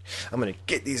focused and I'm going to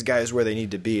get these guys where they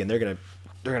need to be, and they're gonna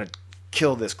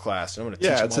kill this class. And I'm going to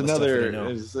teach them all the stuff that I know.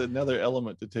 It's another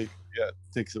element to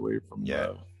takes away from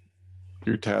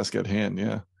your task at hand.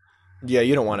 Yeah. Yeah,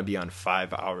 you don't want to be on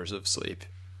 5 hours of sleep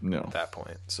at that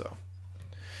point. So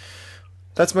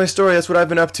that's my story. That's what I've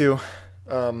been up to.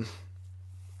 For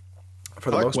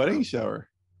the most wedding part. Shower.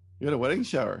 You had a wedding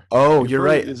shower. Oh, you're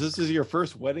right. Is this your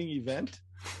first wedding event?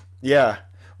 Yeah.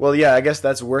 Well, yeah. I guess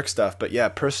that's work stuff. But yeah,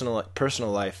 personal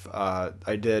life.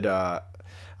 I did. I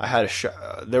had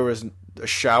there was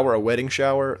a wedding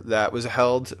shower that was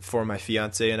held for my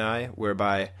fiance and I,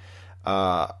 whereby.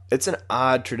 It's an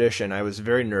odd tradition. I was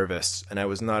very nervous, and I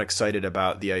was not excited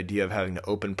about the idea of having to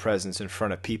open presents in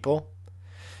front of people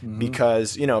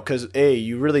because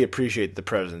you really appreciate the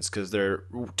presents because they're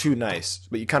too nice,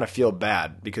 but you kind of feel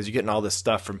bad because you're getting all this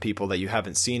stuff from people that you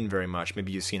haven't seen very much.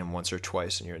 Maybe you've seen them once or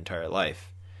twice in your entire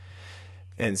life.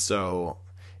 And so,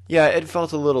 yeah, it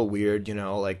felt a little weird,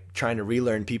 like trying to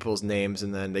relearn people's names,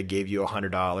 and then they gave you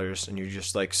 $100, and you're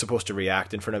just like supposed to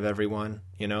react in front of everyone.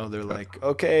 They're like,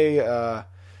 okay,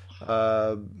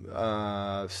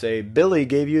 say Billy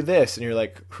gave you this, and you're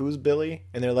like, who's Billy?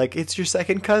 And they're like, it's your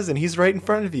second cousin. He's right in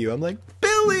front of you. I'm like,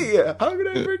 Billy, how could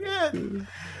I forget?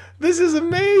 This is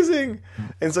amazing.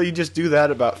 And so you just do that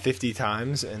about 50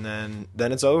 times, and then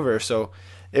it's over. So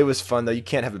it was fun though. You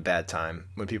can't have a bad time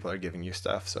when people are giving you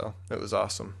stuff. So it was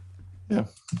awesome. Yeah.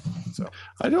 So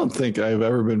I don't think I've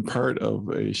ever been part of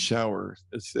a shower.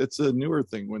 It's a newer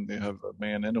thing when they have a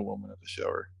man and a woman at the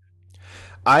shower.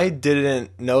 I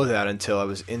didn't know that until I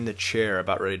was in the chair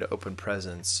about ready to open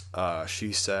presents.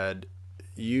 She said,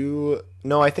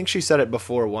 I think she said it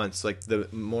before once, like the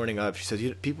morning of. She said,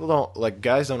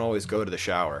 guys don't always go to the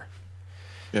shower.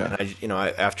 Yeah. And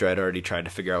after I'd already tried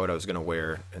to figure out what I was going to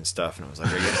wear and stuff, and I was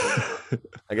like,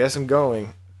 I guess I'm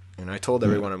going. And I told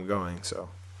everyone I'm going, so.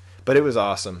 But it was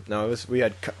awesome. No, we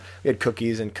had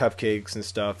cookies and cupcakes and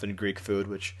stuff and Greek food,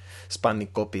 which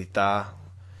spanakopita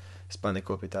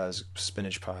is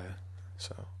spinach pie.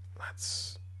 So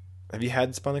have you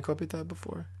had spanakopita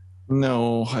before?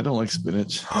 No, I don't like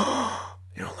spinach.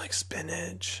 You don't like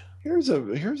spinach? Here's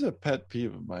a pet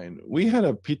peeve of mine. We had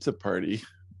a pizza party.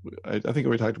 I think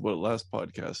we talked about it last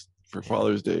podcast for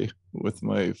Father's Day with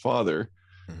my father,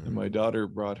 and my daughter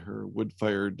brought her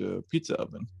wood-fired pizza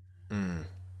oven.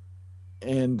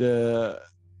 And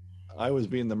I was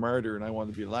being the martyr, and I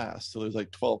wanted to be last. So there's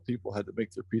like 12 people had to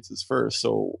make their pizzas first.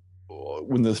 So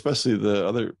especially the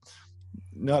other,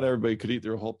 not everybody could eat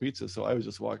their whole pizza. So I was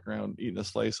just walking around eating a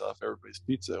slice off everybody's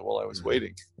pizza while I was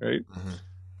waiting, right?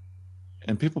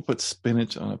 And people put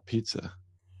spinach on a pizza.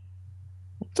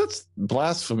 That's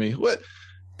blasphemy. What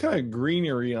kind of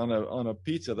greenery on a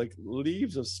pizza? Like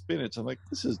leaves of spinach. I'm like,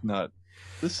 that's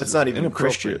not even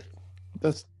Christian.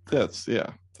 That's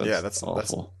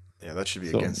awful. That should be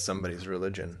against somebody's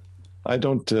religion. I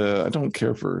don't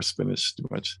care for spinach too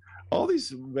much. All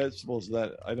these vegetables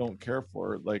that I don't care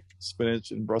for, like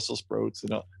spinach and Brussels sprouts,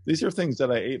 and all, these are things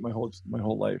that I ate my whole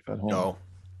life at home. Oh,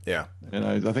 yeah. And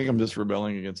I think I'm just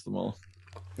rebelling against them all.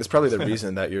 It's probably the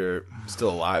reason that you're still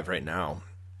alive right now.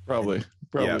 Probably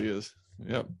is.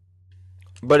 Yep.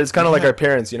 But it's kind of like our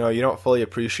parents. You don't fully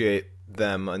appreciate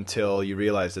them until you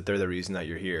realize that they're the reason that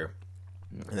you're here,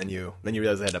 and then you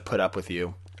realize they had to put up with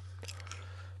you.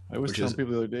 I was telling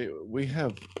people the other day, we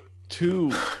have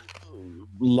 2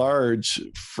 large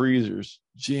freezers,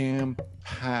 jam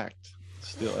packed,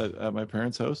 still at my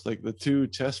parents' house. Like the 2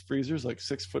 chest freezers, like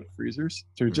 6-foot freezers,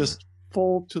 they're just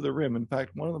full to the rim. In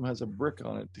fact, one of them has a brick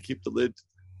on it to keep the lid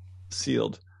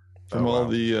sealed from all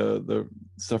the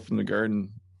stuff from the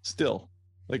garden. Still,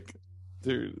 like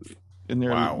they're in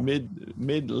their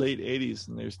mid late 80s,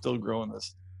 and they're still growing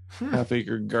this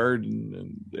half-acre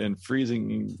garden and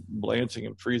freezing and blanching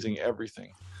and freezing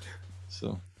everything.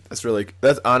 So that's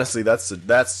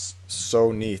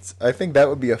so neat. I think that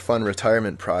would be a fun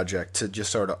retirement project to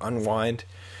just sort of unwind,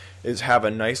 is have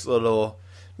a nice little,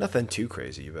 nothing too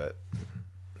crazy, but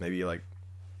maybe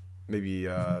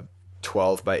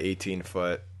 12 by 18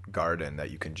 foot garden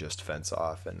that you can just fence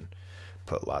off and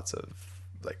put lots of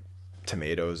like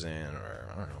tomatoes in, or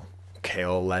I don't know,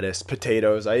 kale, lettuce,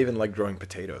 potatoes. I even like growing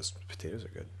potatoes. Potatoes are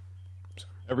good. So.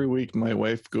 Every week my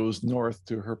wife goes north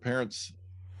to her parents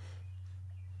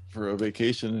for a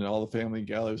vacation, and all the family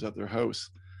gathers at their house.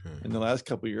 In the last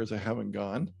couple of years I haven't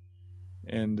gone,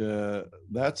 and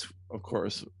that's of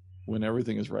course when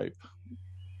everything is ripe.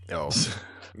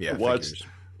 Watched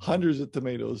hundreds of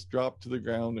tomatoes drop to the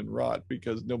ground and rot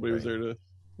because nobody was there to,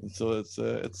 and so it's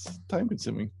time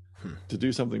consuming to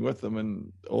do something with them,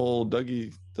 and old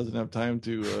Dougie doesn't have time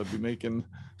to be making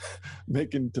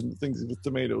things with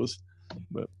tomatoes.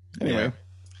 But anyway,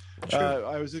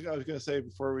 I was going to say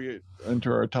before we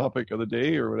enter our topic of the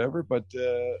day or whatever, but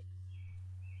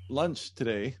lunch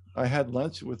today, I had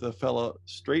lunch with a fella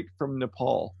straight from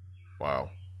Nepal. Wow.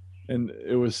 And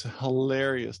it was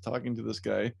hilarious talking to this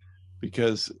guy,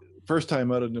 because first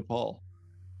time out of Nepal.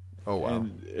 Oh, wow.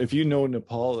 And if you know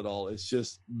Nepal at all, it's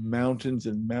just mountains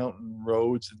and mountain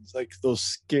roads. And it's like those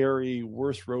scary,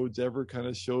 worst roads ever kind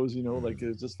of shows, like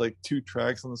it's just like 2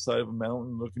 tracks on the side of a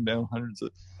mountain looking down hundreds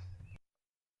of.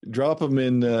 Drop him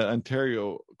in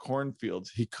Ontario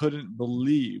cornfields. He couldn't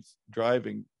believe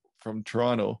driving from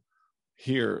Toronto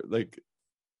here, like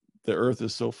the earth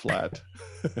is so flat.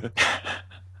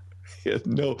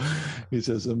 He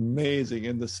says amazing,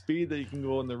 and the speed that you can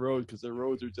go on the road, because the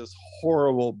roads are just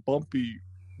horrible, bumpy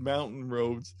mountain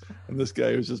roads, and this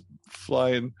guy was just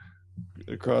flying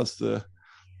across the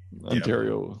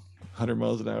Ontario 100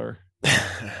 miles an hour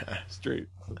straight.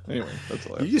 Anyway, that's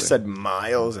all. You just said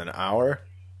miles an hour.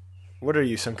 What are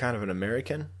you, some kind of an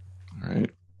American? Right.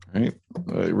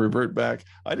 Revert back.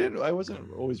 I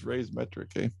wasn't always raised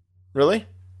metric. Really?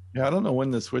 Yeah, I don't know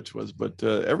when the switch was, but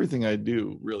everything I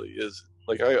do really is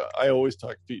like I always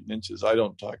talk feet and inches. I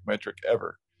don't talk metric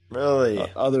ever. Really?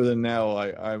 Other than now,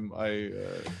 I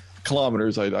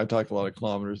kilometers. I talk a lot of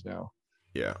kilometers now.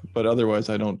 Yeah. But otherwise,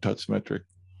 I don't touch metric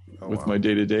with my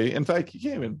day to day. In fact, you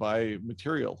can't even buy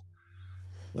material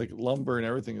like lumber and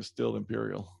everything is still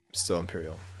imperial. Still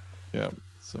imperial. Yeah.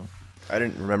 So I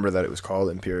didn't remember that it was called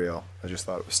imperial. I just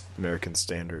thought it was American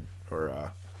Standard,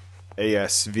 or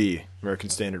ASV, American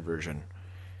Standard Version.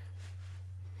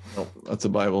 Oh, that's a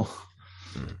Bible.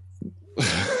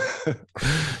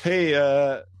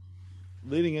 Hey,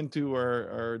 leading into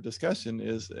our discussion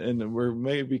is, and we're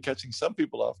maybe catching some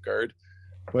people off guard,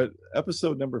 but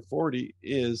episode number 40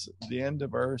 is the end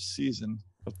of our season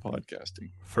of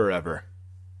podcasting. Forever.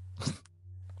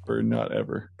 Or not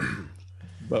ever.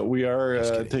 But we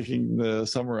are taking the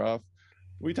summer off.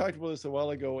 We talked about this a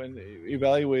while ago and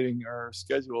evaluating our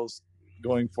schedules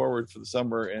going forward for the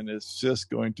summer, and it's just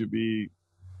going to be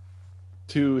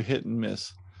too hit and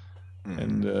miss.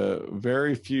 And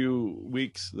very few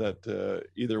weeks that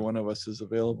either one of us is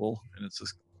available, and it's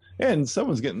just, and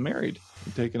someone's getting married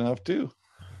and taking off too.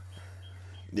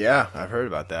 Yeah, I've heard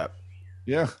about that.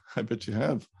 Yeah, I bet you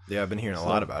have. Yeah, I've been hearing a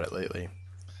lot about it lately.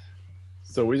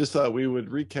 So we just thought we would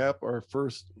recap our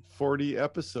first 40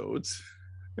 episodes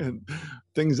and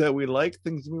things that we like,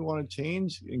 things we want to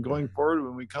change, and going forward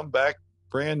when we come back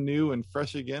brand new and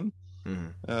fresh again.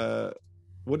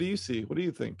 What do you see? What do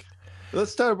you think?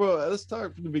 Let's start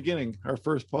from the beginning, our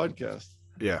first podcast.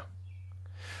 Yeah.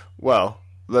 Well,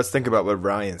 let's think about what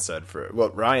Ryan said.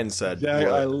 Ryan said. Yeah,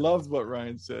 I loved what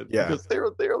Ryan said. Yeah. Because they're a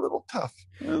little tough.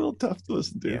 They're a little tough to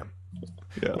listen to. Yeah.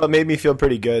 Well, it made me feel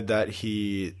pretty good that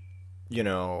he,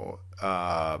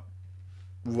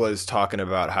 was talking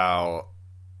about how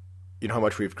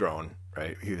much we've grown,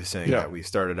 right? He was saying that we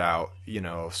started out,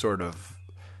 sort of,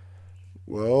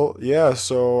 well, yeah,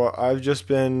 so I've just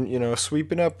been,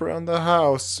 sweeping up around the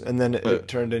house, and then it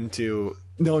turned into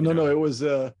no, it was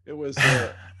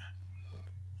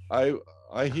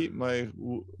I heat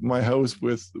my house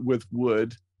with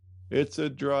wood, It's a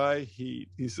dry heat,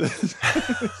 he says.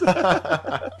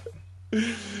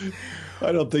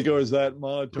 I don't think it was that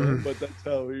monotone, but that's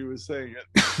how he was saying it.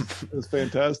 It was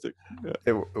fantastic. Yeah.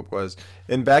 It was.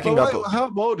 And backing up. How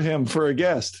about him for a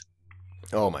guest?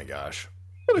 Oh my gosh.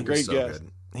 What a great guest.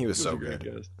 He was so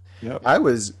good. Yeah. I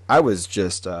was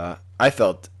just I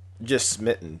felt just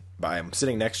smitten by him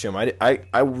sitting next to him. I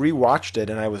rewatched it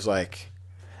and I was like,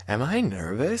 am I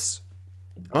nervous?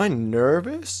 Am I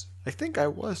nervous? I think I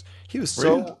was. He was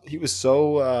so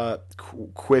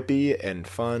quippy and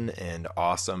fun and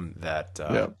awesome that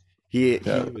he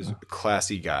was a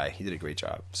classy guy. He did a great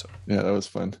job. So yeah, that was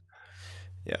fun.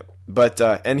 Yeah, but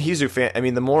and he's a fan. I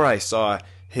mean, the more I saw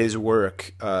his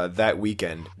work that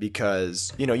weekend,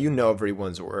 because you know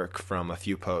everyone's work from a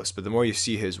few posts, but the more you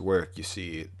see his work, you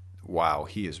see, wow,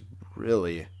 he is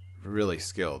really, really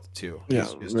skilled too. Yeah,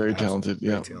 very talented.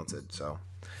 Very talented. So.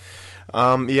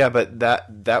 Yeah, but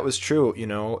that was true. You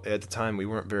know, at the time we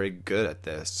weren't very good at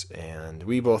this, and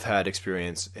we both had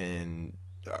experience in,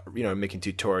 making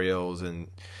tutorials and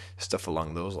stuff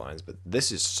along those lines. But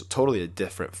this is totally a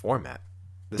different format.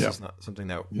 This is not something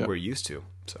that we're used to.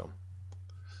 So,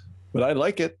 but I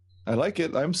like it.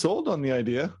 I'm sold on the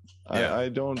idea. Yeah. I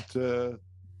don't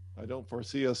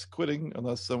foresee us quitting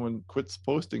unless someone quits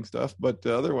posting stuff. But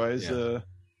otherwise, we're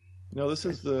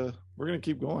going to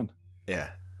keep going. Yeah.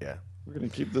 Yeah. We're going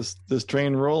to keep this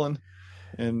train rolling.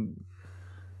 And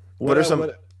what are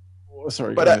some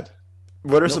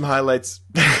some highlights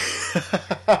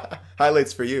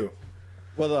highlights for you?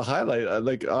 Well, the highlight,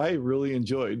 I really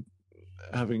enjoyed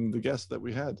having the guests that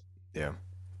we had. Yeah.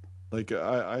 Like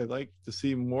I like to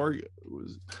see more,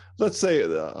 let's say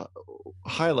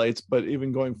highlights, but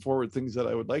even going forward, things that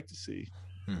I would like to see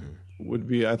would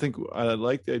be, I think I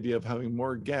like the idea of having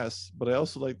more guests, but I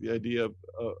also like the idea of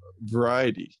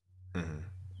variety.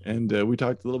 And we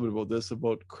talked a little bit about this,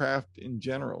 about craft in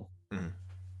general,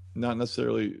 not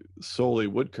necessarily solely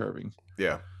wood carving.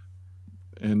 Yeah.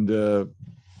 And we're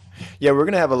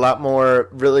going to have a lot more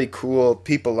really cool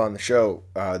people on the show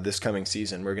this coming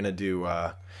season. We're going to do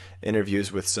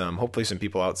interviews with hopefully some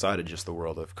people outside of just the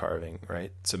world of carving,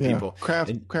 right? Some people.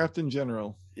 Craft in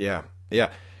general. Yeah. Yeah.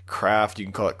 Craft. You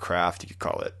can call it craft. You could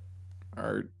call it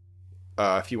art.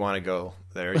 If you want to go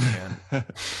there, you can.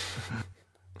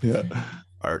 Yeah.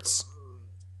 Arts.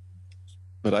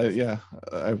 But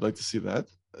I'd like to see that.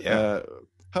 Yeah.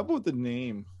 How about the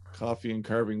name Coffee and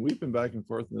Carving? We've been back and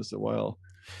forth in this a while.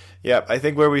 Yeah, I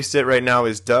think where we sit right now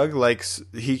is Doug likes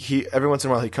he every once in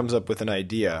a while he comes up with an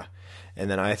idea, and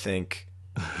then I think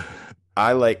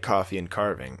I like Coffee and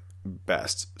Carving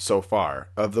best so far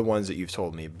of the ones that you've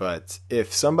told me. But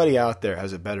if somebody out there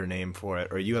has a better name for it,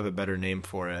 or you have a better name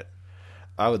for it,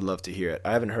 I would love to hear it.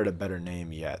 I haven't heard a better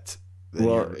name yet.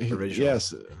 Well,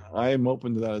 yes, I am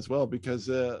open to that as well, because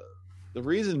the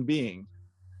reason being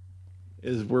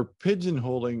is we're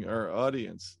pigeonholing our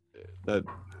audience that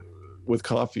with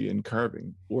Coffee and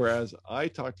Carving, whereas I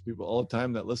talk to people all the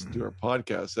time that listen to our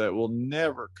podcast that will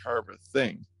never carve a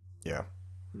thing. Yeah,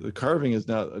 the carving is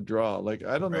not a draw. Like,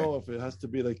 I don't know if it has to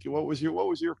be like, what was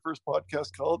your first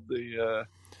podcast called?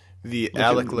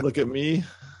 Look at me.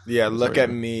 Yeah, look at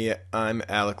me. I'm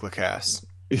Alec Lacasse.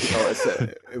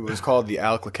 It was called the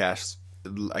Alec Lacasse.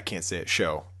 I can't say it.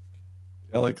 Show.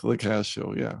 Alec Lacasse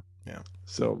Show. Yeah. Yeah.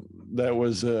 So that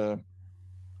was,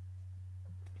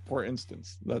 for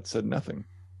instance, that said nothing.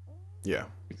 Yeah.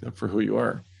 Except for who you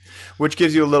are. Which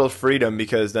gives you a little freedom,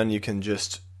 because then you can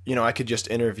just, I could just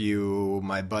interview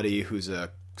my buddy who's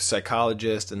a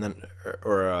psychologist, and then,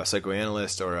 or a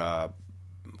psychoanalyst, or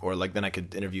then I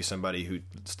could interview somebody who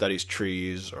studies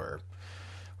trees, or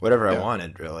whatever I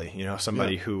wanted, really.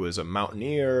 Somebody who was a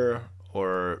mountaineer,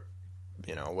 or,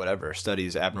 whatever,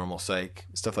 studies abnormal psych,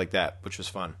 stuff like that, which was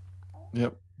fun.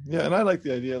 Yep. Yeah, and I like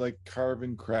the idea, like carve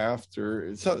and craft, or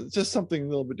it's just something a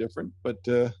little bit different. But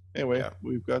anyway,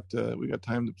 we got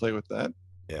time to play with that.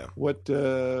 Yeah. What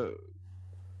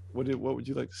would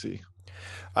you like to see?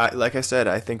 Like I said,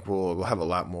 I think we'll have a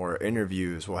lot more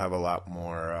interviews. We'll have a lot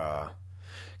more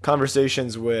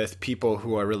conversations with people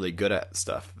who are really good at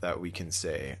stuff that we can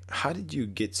say, how did you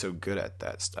get so good at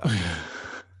that stuff?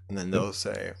 And then they'll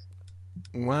say,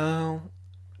 well,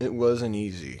 it wasn't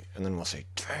easy. And then we'll say,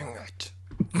 dang it.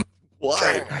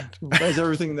 Why? Why is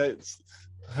everything that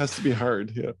has to be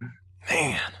hard? Yeah.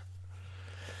 Man.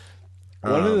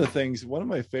 One of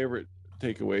my favorite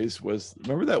takeaways was,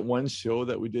 remember that one show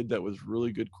that we did that was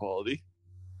really good quality?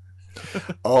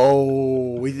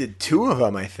 Oh, we did two of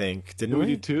them, I think. Didn't we?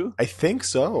 We did two? I think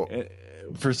so. And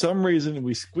for some reason,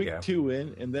 we squeaked two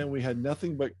in, and then we had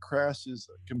nothing but crashes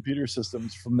computer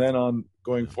systems from then on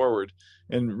going forward.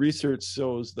 And research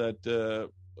shows that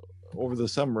over the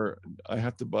summer, I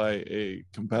have to buy a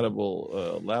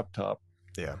compatible laptop.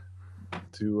 Yeah.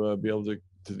 To be able to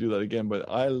do that again. But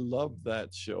I love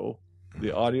that show.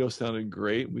 The audio sounded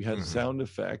great. We had sound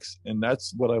effects, and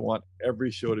that's what I want every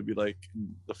show to be like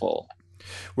in the fall.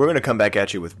 We're going to come back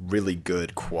at you with really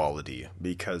good quality,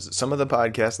 because some of the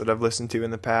podcasts that I've listened to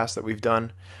in the past that we've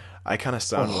done, I kind of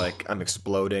sound like I'm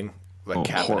exploding, like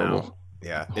capping out.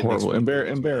 Yeah, horrible,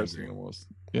 embarrassing almost.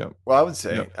 Yeah. Well, I would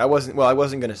say I wasn't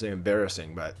going to say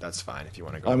embarrassing, but that's fine if you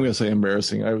want to go. I'm going to say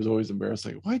embarrassing. I was always embarrassed.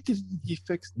 Like, why didn't he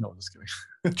fix? No, just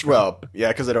kidding. Well, yeah,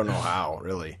 because I don't know how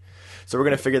really. So we're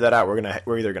going to figure that out.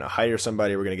 We're either going to hire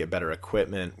somebody, we're going to get better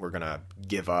equipment, we're going to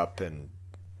give up and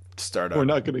start. We're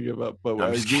not going to give up, but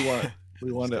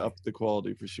we want to up the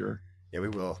quality for sure. Yeah, we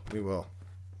will.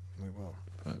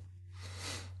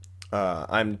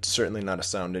 I'm certainly not a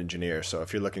sound engineer, so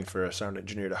if you're looking for a sound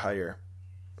engineer to hire,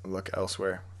 look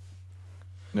elsewhere.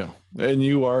 No, and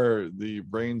you are the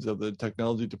brains of the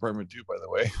technology department too, by the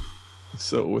way.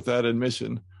 So with that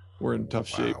admission, we're in tough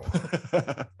shape.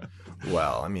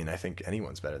 Well, I mean, I think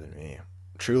anyone's better than me.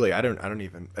 Truly, I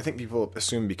think people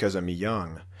assume because I'm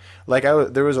young. Like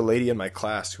there was a lady in my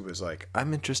class who was like,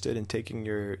 "I'm interested in taking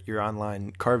your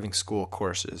online carving school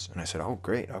courses," and I said, "Oh,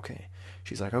 great, okay."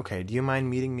 She's like, "Okay, do you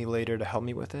mind meeting me later to help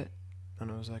me with it?"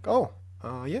 And I was like, "Oh,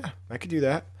 yeah, I could do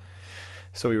that."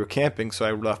 So we were camping, so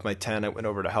I left my tent. I went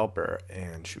over to help her,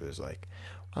 and she was like,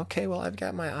 "Okay, well, I've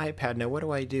got my iPad now. What do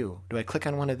I do? Do I click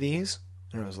on one of these?"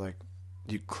 And I was like,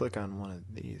 "You click on one of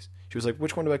these." She was like,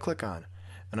 "Which one do I click on?"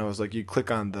 And I was like, "You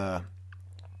click on the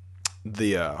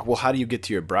well, how do you get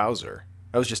to your browser?"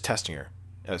 I was just testing her.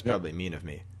 That was probably mean of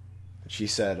me. She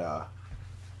said, "I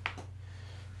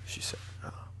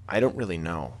don't really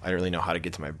know. I don't really know how to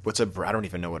get to my I don't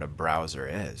even know what a browser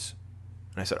is."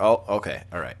 And I said, "Oh, okay,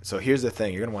 all right. So here's the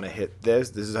thing. You're gonna want to hit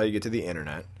this. This is how you get to the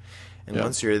internet. And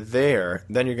once you're there,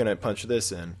 then you're gonna punch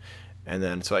this in." And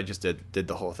then so I just did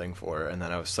the whole thing for her. And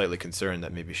then I was slightly concerned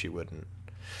that maybe she wouldn't.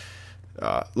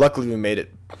 Luckily, we made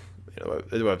it.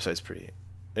 The website's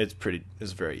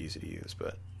it's very easy to use.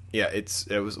 But yeah,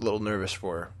 it was a little nervous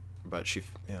for her, but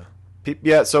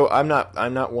so I'm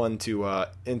not one to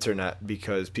internet,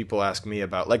 because people ask me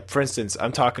about, like, for instance,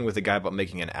 I'm talking with a guy about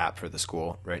making an app for the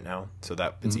school right now, so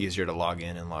that it's easier to log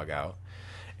in and log out.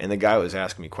 And the guy was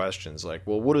asking me questions like,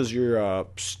 "Well, what does your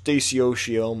Stacy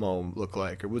Oshiomo look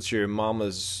like, or what's your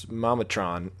mama's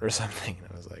Mamatron or something?"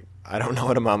 And I was like, "I don't know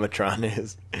what a Mamatron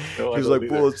is." No, he was like,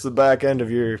 "Well, it's the back end of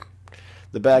your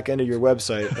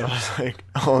website." And I was like,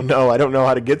 "Oh no, I don't know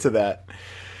how to get to that."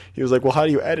 He was like, "Well, how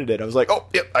do you edit it?" I was like, "Oh,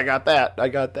 yep, I got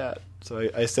that." So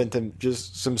I sent him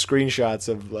just some screenshots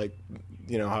of, like,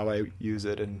 how I use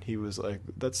it, and he was like,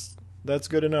 "That's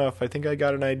good enough. I think I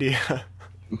got an idea.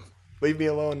 Leave me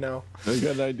alone now." I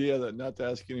got an idea that not to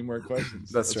ask any more questions.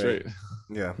 That's right.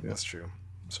 Yeah, that's true.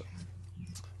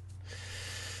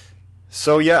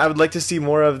 So yeah, I would like to see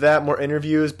more of that, more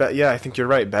interviews. But yeah, I think you're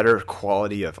right. Better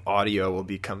quality of audio will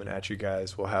be coming at you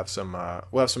guys. We'll have some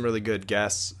really good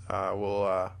guests.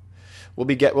 I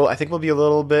think we'll be a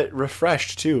little bit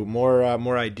refreshed too.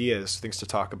 More ideas, things to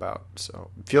talk about. So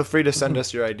feel free to send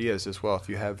us your ideas as well if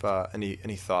you have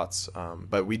any thoughts.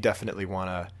 But we definitely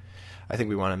I think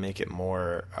we want to make it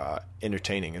more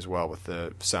entertaining as well, with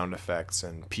the sound effects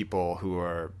and people who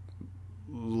are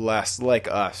less like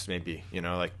us, maybe,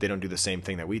 like they don't do the same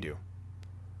thing that we do.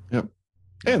 Yep.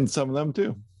 And some of them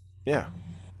too. Yeah,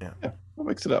 we'll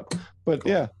mix it up. But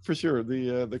cool. Yeah, for sure,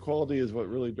 the quality is what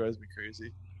really drives me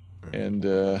crazy. And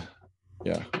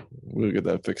we'll get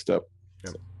that fixed up.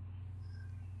 Yep.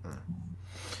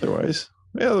 Otherwise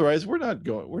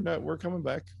we're coming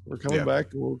back. Back.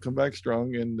 We'll come back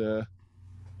strong. And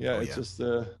just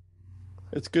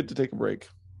it's good to take a break.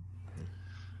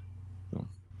 So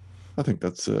I think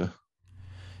that's I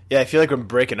feel like I'm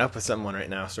breaking up with someone right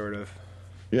now, sort of.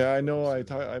 Yeah, I know.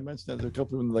 I mentioned that to a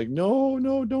couple of them, like,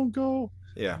 no, don't go.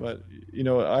 Yeah. But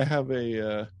I have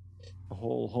a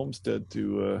whole homestead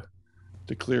to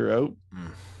clear out,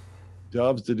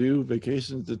 jobs to do,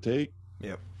 vacations to take,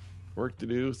 work to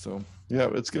do. So yeah,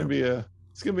 it's gonna be a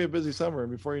busy summer,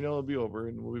 and before you know, it'll be over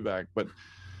and we'll be back. But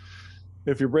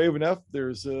if you're brave enough,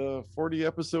 there's 40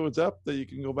 episodes up that you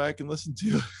can go back and listen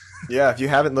to. Yeah, if you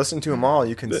haven't listened to them all,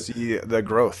 you can see the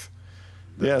growth.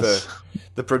 Yes.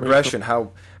 The progression,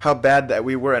 how bad that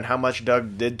we were, and how much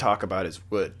Doug did talk about his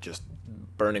wood, just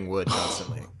burning wood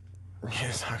constantly. He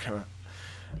was talking about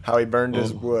how he burned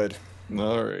his wood.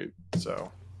 All right.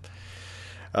 So,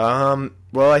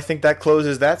 well, I think that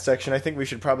closes that section. I think we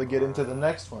should probably get into the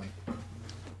next one.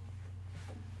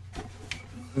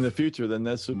 In the future, then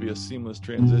this would be a seamless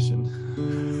transition.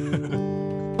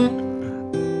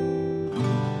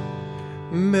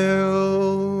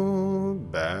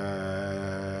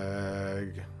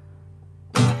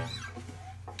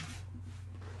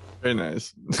 Very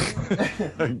nice.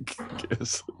 I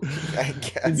guess. I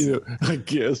guess. I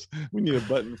guess we need a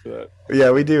button for that.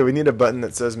 Yeah, we do. We need a button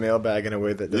that says mailbag in a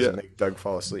way that doesn't make Doug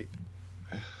fall asleep.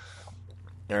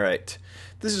 All right.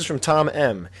 This is from Tom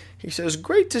M. He says,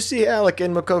 great to see Alec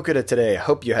in Maquoketa today.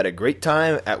 Hope you had a great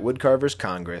time at Woodcarvers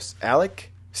Congress.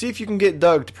 Alec, see if you can get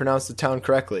Doug to pronounce the town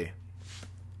correctly.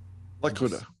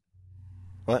 Lakota.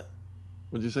 What?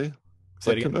 What'd you say?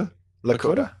 Say it again.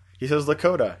 Lakota. He says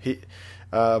Lakota.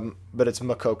 But it's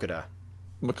Maquoketa.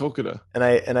 Maquoketa.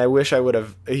 And I wish I would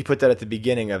have. He put that at the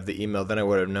beginning of the email. Then I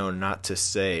would have known not to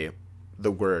say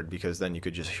the word because then you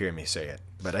could just hear me say it.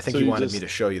 But I think he wanted me to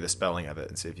show you the spelling of it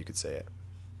and see if you could say it.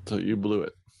 So you blew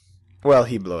it. Well,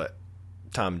 he blew it.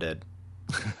 Tom did.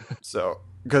 So,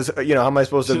 because how am I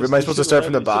supposed to? Am I supposed to start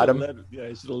from the bottom? Yeah,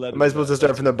 you should have let. Am I supposed to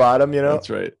start from the bottom? That's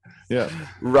right. Yeah.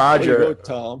 Roger. Go,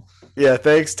 Tom. Yeah,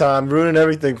 thanks, Tom. Ruining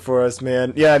everything for us,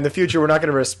 man. Yeah, in the future, we're not going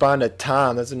to respond to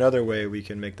Tom. That's another way we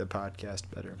can make the podcast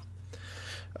better.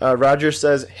 Roger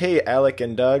says, hey, Alec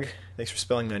and Doug. Thanks for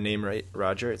spelling my name right,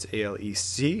 Roger. It's Alec.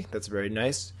 That's very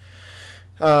nice.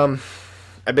 I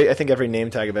think every name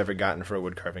tag I've ever gotten for a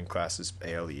wood carving class is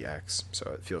Alex,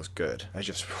 so it feels good. I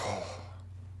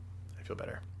feel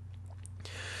better.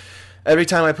 Every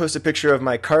time I post a picture of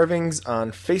my carvings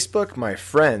on Facebook, my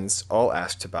friends all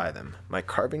ask to buy them. My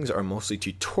carvings are mostly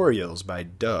tutorials by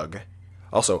Doug.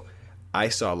 Also, I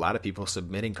saw a lot of people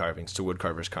submitting carvings to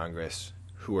Woodcarvers Congress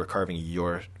who are carving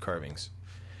your carvings.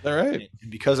 All right. And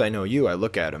because I know you, I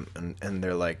look at them and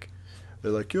they're like,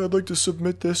 yeah, I'd like to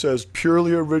submit this as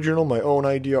purely original, my own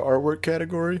idea artwork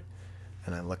category.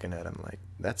 And I'm looking at him like,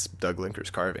 that's Doug Linker's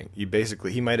carving.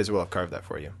 He might as well have carved that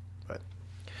for you. But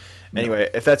anyway,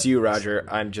 if that's you, Roger,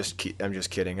 I'm just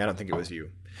kidding. I don't think it was you.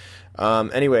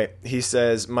 Anyway, he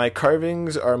says, my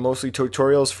carvings are mostly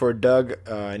tutorials for Doug,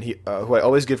 and who I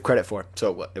always give credit for.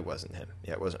 So it wasn't him.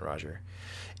 Yeah, it wasn't Roger.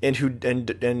 And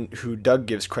who Doug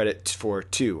gives credit for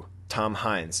too, Tom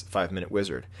Hines, 5 Minute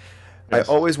Wizard. Yes.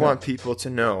 I always want people to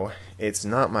know it's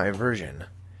not my version,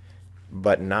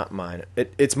 but not mine.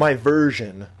 It's my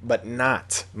version, but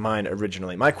not mine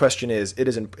originally. My question is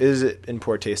it in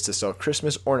poor taste to sell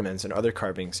Christmas ornaments and other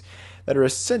carvings that are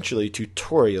essentially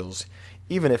tutorials,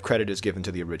 even if credit is given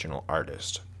to the original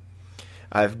artist?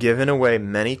 I've given away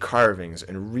many carvings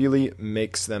and really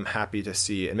makes them happy to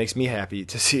see. It makes me happy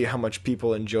to see how much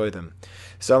people enjoy them.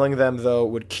 Selling them, though,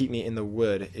 would keep me in the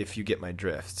wood if you get my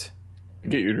drift.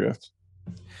 Get your drift.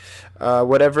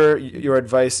 Whatever your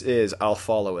advice is, I'll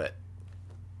follow it.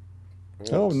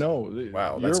 Oh, no.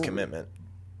 Wow, that's commitment.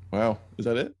 Wow. Is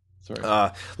that it? Sorry.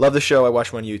 Love the show. I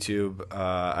watch them on YouTube.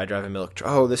 I drive a milk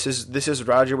truck. Oh, this is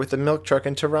Roger with the milk truck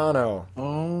in Toronto.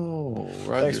 Oh,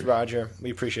 Roger. Thanks, Roger.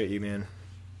 We appreciate you, man.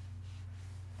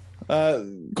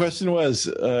 Question was,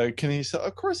 can he sell?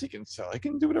 Of course he can sell. He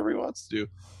can do whatever he wants to do.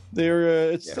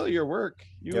 It's still your work.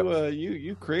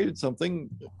 You created something.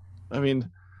 I mean,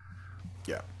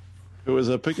 yeah. If it was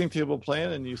a picnic table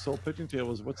plan and you sold picnic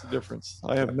tables, what's the difference?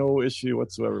 I have no issue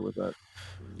whatsoever with that.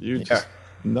 You just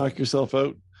knock yourself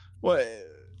out. Well,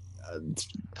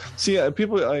 see,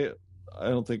 people, I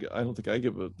don't think I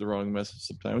give the wrong message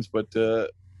sometimes, but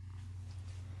the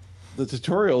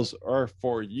tutorials are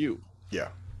for you. Yeah.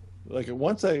 Like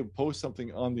once I post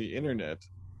something on the internet,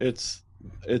 it's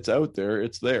out there,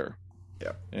 it's there.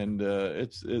 Yeah. And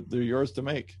they're yours to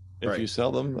make. If you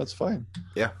sell them, that's fine.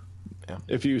 Yeah. Yeah.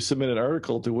 If you submit an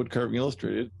article to Wood Carving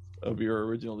Illustrated of your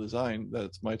original design,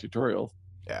 that's my tutorial.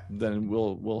 Yeah. Then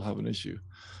we'll have an issue.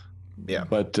 Yeah.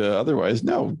 But otherwise,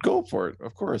 no, go for it.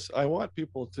 Of course, I want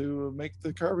people to make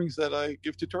the carvings that I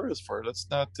give tutorials for. That's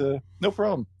not no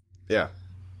problem. Yeah.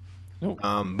 No.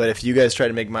 But if you guys try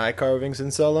to make my carvings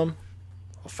and sell them,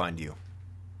 I'll find you.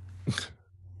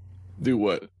 Do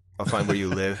what? I'll find where you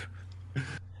live.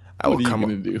 What are you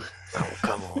gonna do? I will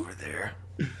come over there,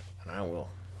 and I will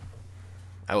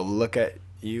look at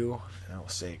you, and I will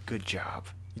say, "Good job.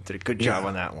 You did a good job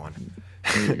on that one."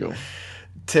 There you go.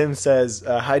 Tim says,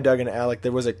 "Hi, Doug and Alec.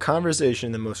 There was a conversation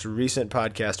in the most recent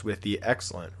podcast with the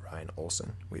excellent Ryan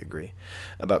Olson. We agree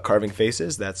about carving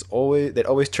faces. That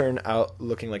always turn out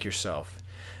looking like yourself.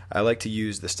 I like to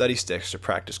use the study sticks to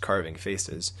practice carving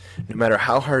faces. No matter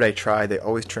how hard I try, they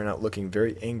always turn out looking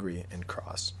very angry and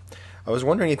cross. I was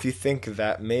wondering if you think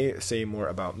that may say more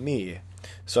about me,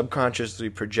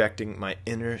 subconsciously projecting my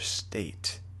inner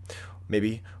state,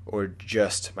 maybe, or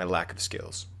just my lack of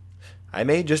skills. I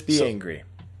may just be angry."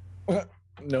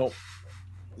 No.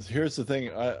 Here's the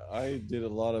thing. I did a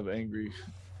lot of angry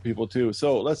people too.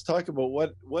 So let's talk about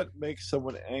what makes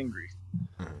someone angry.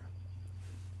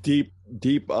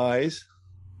 Deep eyes,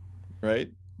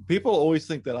 right? People always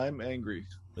think that I'm angry.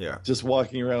 Yeah. Just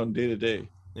walking around day to day.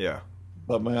 Yeah.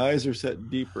 but my eyes are set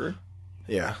deeper.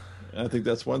 Yeah. And I think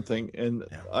that's one thing. And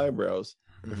Yeah. eyebrows.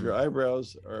 If your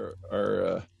eyebrows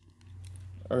are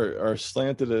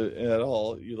slanted at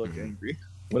all, you look angry.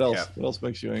 What Yeah. else? What else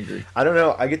makes you angry? I don't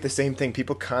know. I get the same thing.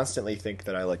 People constantly think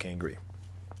that I look angry.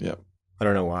 Yep. I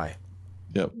don't know why.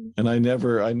 Yep. And I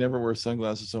never wear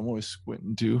sunglasses, so I'm always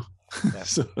squinting too. Yeah.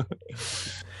 So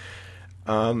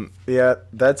Yeah,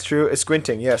 that's true. It's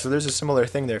squinting. Yeah, so there's a similar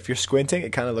thing there. If you're squinting,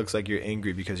 it kind of looks like you're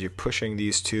angry because you're pushing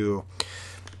these two,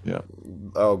 yeah.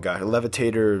 oh god,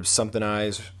 levitator something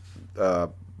eyes, uh,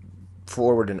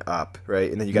 forward and up,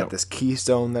 right? And then you got Yep. this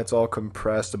keystone that's all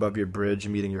compressed above your bridge,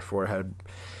 meeting your forehead,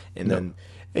 and Yep. then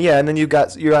yeah, and then you've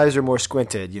got your eyes are more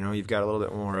squinted. You know, you've got a little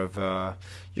bit more of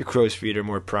your crow's feet are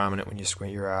more prominent when you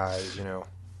squint your eyes. You know.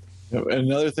 Yep. And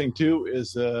another thing too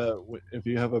is if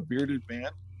you have a bearded man,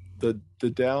 the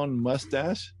down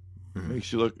mustache Mhm.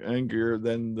 makes you look angrier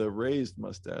than the raised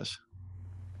mustache.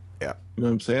 Yeah. You know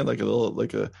what I'm saying? Like a little,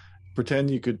 like a pretend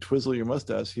you could twizzle your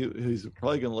mustache. He's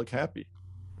probably going to look happy.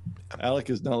 Alec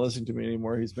is not listening to me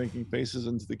anymore. He's making faces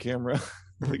into the camera.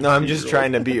 Like No, I'm just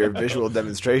trying to be your visual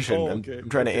demonstration. Oh, okay. I'm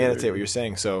trying to Okay, annotate very what good. you're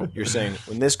saying. So you're saying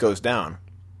when this goes down,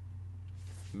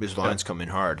 his lines come in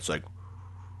hard. It's like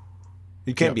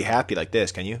you can't Yep. be happy like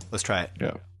this, can you? Let's try it.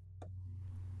 Yeah.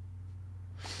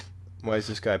 Why is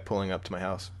this guy pulling up to my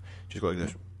house? Just go like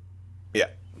this. Yeah.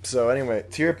 So anyway,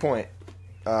 to your point,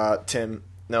 Tim.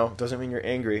 No, it doesn't mean you're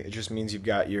angry. It just means you've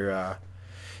got your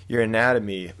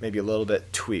anatomy maybe a little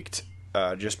bit tweaked.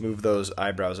 Just move those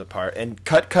eyebrows apart and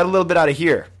cut a little bit out of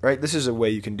here. Right. This is a way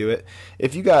you can do it.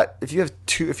 If you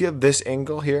have this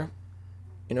angle here,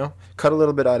 you know, cut a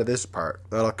little bit out of this part.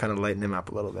 That'll kind of lighten him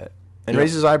up a little bit. And Yep.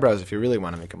 raise his eyebrows if you really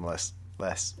want to make him less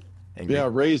angry. Yeah.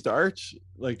 Raised arch,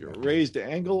 like raised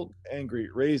angle, angry.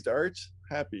 Raised arch,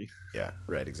 happy. Yeah,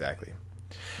 right, exactly.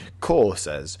 Cole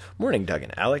says, "Morning, Doug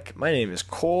and Alec. My name is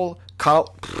Colin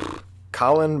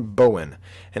Bowen,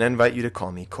 and I invite you to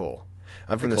call me Cole.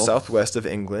 I'm from the Cole. southwest of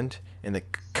England in the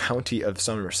county of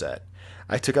Somerset.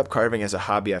 I took up carving as a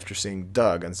hobby after seeing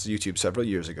Doug on YouTube several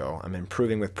years ago. I'm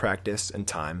improving with practice and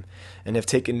time, and have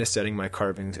taken to setting my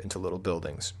carvings into little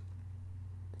buildings.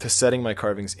 The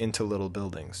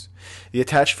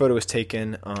attached photo is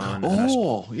taken on.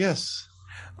 Oh, yes.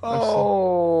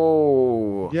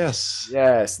 Oh, Yes.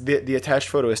 yes. The attached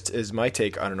photo is my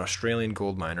take on an Australian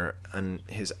gold miner and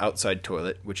his outside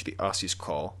toilet, which the Aussies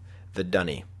call the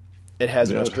dunny. It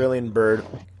has an Yeah. Australian bird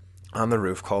on the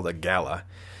roof called a gala,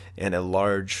 and a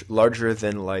larger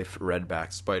than life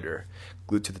red-backed spider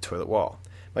glued to the toilet wall.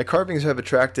 My carvings have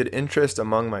attracted interest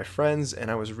among my friends, and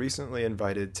I was recently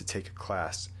invited to take a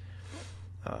class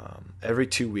every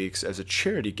 2 weeks as a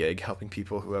charity gig, helping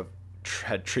people who have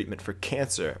had treatment for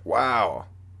cancer. Wow,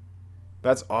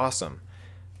 that's awesome.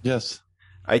 Yes.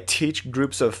 I teach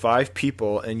groups of 5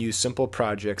 people and use simple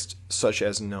projects such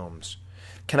as gnomes.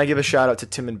 Can I give a shout out to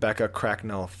Tim and Becca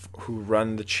Cracknell who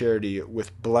run the charity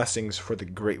with blessings for the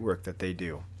great work that they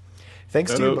do?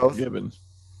 Thanks to you both. Gibbon.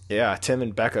 Yeah, Tim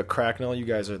and Becca Cracknell, you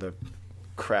guys are the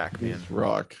crack, man. He's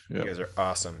rock. You Yeah. guys are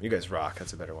awesome. You guys rock.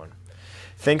 That's a better one.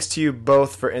 Thanks to you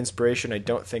both for inspiration. I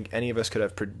don't think any of us could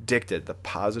have predicted the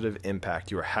positive impact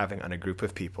you are having on a group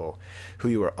of people who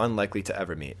you are unlikely to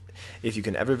ever meet. If you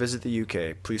can ever visit the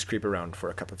UK, please creep around for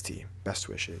a cup of tea. Best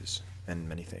wishes, and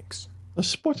many thanks. A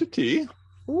spot of tea.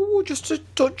 Ooh, just a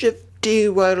touch of tea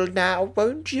world now,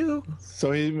 won't you?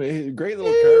 So he made great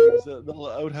little carvings, a little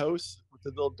outhouse with a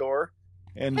little door,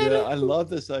 and I love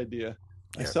this idea.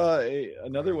 I Yeah. saw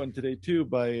another one today too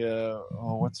by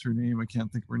what's her name? I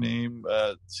can't think of her name.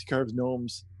 She carves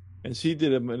gnomes, and she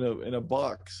did them in a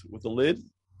box with a lid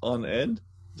on end,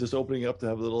 just opening up to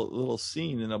have a little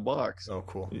scene in a box. Oh,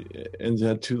 cool. And they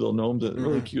had 2 little gnomes.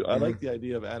 Really Mhm, cute. I like the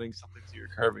idea of adding something to your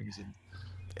carvings. And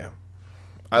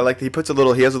I like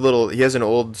that he has an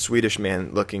old Swedish man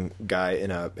looking guy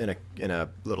in a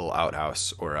little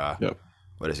outhouse or Yep.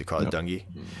 what does he call it, Yep. dungy,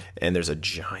 and there's a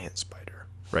giant spider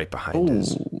right behind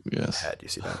his yes, head. You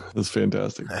see that? that's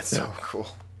fantastic. That's so cool.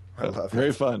 I love Very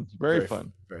it. fun. Very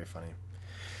fun. Very funny.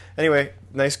 Anyway,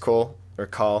 nice Cole or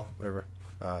call, whatever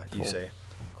you Cole. say.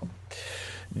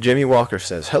 Jimmy Walker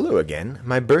says, "Hello again.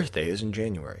 My birthday is in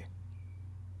January.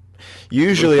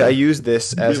 Usually I use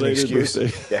this as an Belated excuse."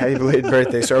 birthday. Yeah, happy belated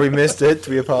birthday. Sorry we missed it.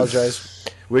 We apologize.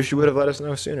 Wish you would have let us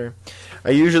know sooner.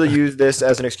 I usually use this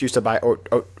as an excuse to buy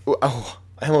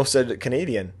I almost said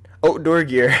Canadian. Outdoor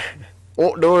gear.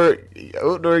 Outdoor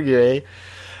gear, eh?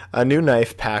 A new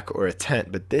knife, pack, or a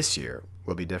tent, but this year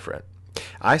will be different.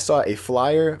 I saw a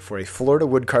flyer for a Florida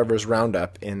Woodcarvers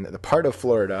Roundup in the part of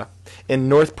Florida, in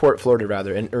Northport, Florida,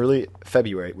 rather, in early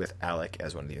February with Alec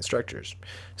as one of the instructors.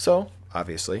 So,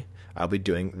 obviously, I'll be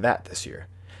doing that this year.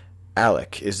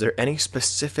 Alec, is there any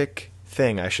specific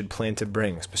thing I should plan to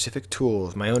bring? Specific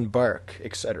tools, my own bark,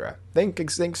 etc.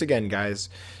 Thanks again, guys.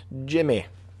 Jimmy.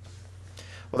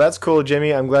 Well, that's cool,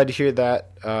 Jimmy. I'm glad to hear that.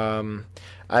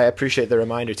 I appreciate the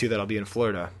reminder, too, that I'll be in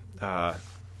Florida. I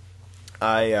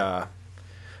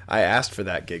asked for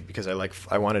that gig because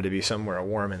I wanted to be somewhere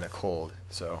warm in the cold.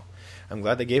 So I'm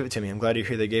glad they gave it to me. I'm glad to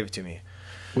hear they gave it to me.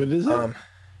 When is it?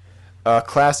 A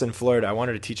class in Florida. I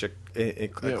wanted to teach a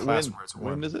class where it's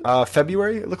warm. When is it?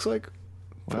 February, it looks like.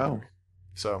 Wow.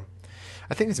 So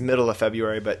I think it's middle of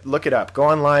February, but look it up. Go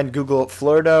online, Google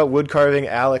Florida wood carving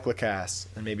Alec Lacasse,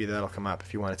 and maybe that'll come up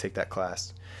if you want to take that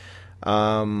class.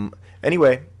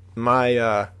 Anyway,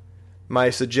 my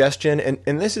suggestion,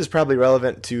 and this is probably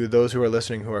relevant to those who are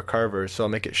listening who are carvers, so I'll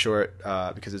make it short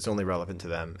because it's only relevant to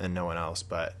them and no one else.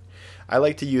 But I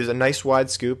like to use a nice wide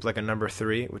scoop, like a number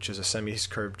 3, which is a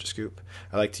semi-curved scoop.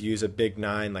 I like to use a big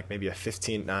 9, like maybe a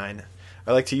 15-9.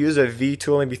 I like to use a V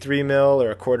tool, maybe 3 mil or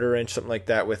a 1/4 inch, something like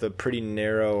that, with a pretty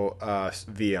narrow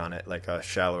V on it, like a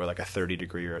shallow or like a 30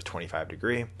 degree or a 25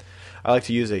 degree. I like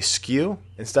to use a skew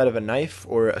instead of a knife,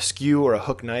 or a skew or a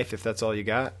hook knife if that's all you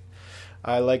got.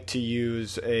 I like to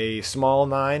use a small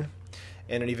 9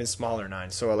 and an even smaller 9.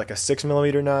 So like a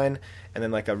 6mm 9 and then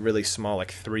like a really small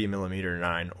like 3mm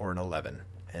 9 or an 11.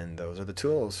 And those are the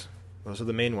tools. Those are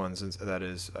the main ones. That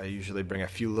is, I usually bring a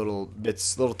few little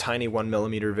bits, little tiny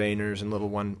 1mm veiners and little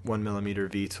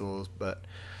 1mm V tools. But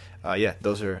yeah,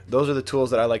 those are the tools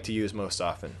that I like to use most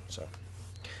often. So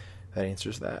that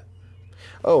answers that.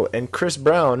 Oh, and Chris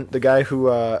Brown, the guy who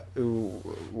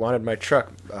wanted my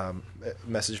truck,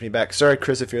 messaged me back. Sorry,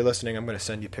 Chris, if you're listening, I'm going to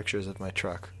send you pictures of my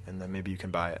truck, and then maybe you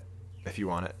can buy it if you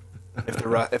want it.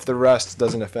 If the rust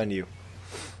doesn't offend you.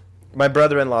 My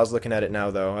brother-in-law's looking at it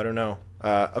now, though. I don't know.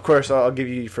 Of course, I'll give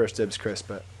you first dibs, Chris,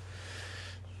 but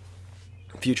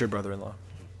future brother-in-law.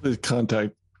 Please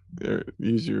contact,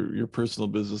 use your personal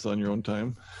business on your own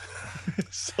time.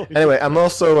 So, anyway, I'm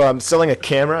also selling a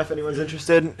camera if anyone's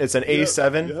interested. It's an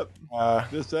A7.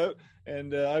 Yep. This out.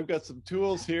 And I've got some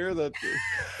tools here that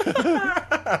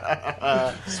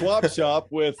swap shop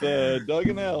with Doug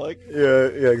and Alec. Yeah,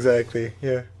 exactly.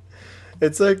 Yeah.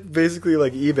 It's like basically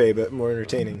like eBay, but more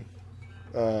entertaining.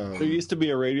 There used to be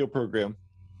a radio program.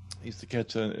 I used to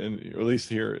catch at least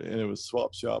here, and it was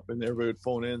swap shop, and everybody would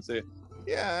phone in and say,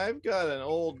 "Yeah, I've got an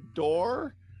old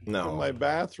door in my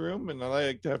bathroom, and I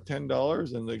like to have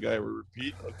 $10." And the guy would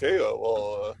repeat, "Okay,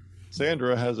 well,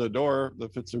 Sandra has a door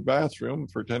that fits her bathroom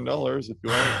for $10. If you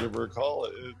want to give her a call."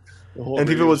 And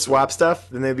people would swap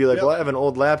stuff, and they'd be like, "Well, I have an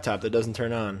old laptop that doesn't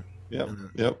turn on."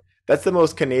 Yep. That's the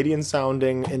most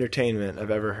Canadian-sounding entertainment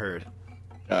I've ever heard.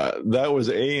 That was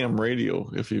AM radio.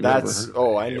 If you've ever heard.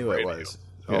 Oh, I knew it was.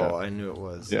 Yeah. Oh, I knew it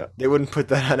was. Yeah. They wouldn't put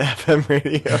that on FM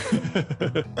radio.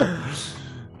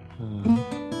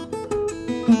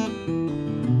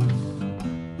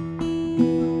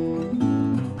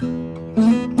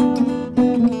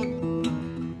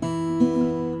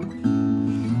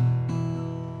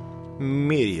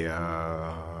 Media.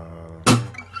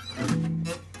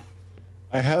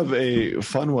 I have a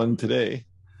fun one today,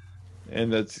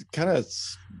 and that's kind of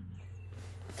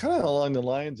along the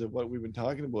lines of what we've been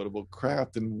talking about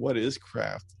craft and what is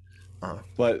craft.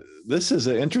 But this is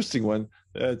an interesting one.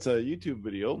 It's a YouTube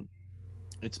video.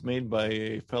 It's made by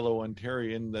a fellow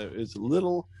Ontarian that is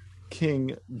Little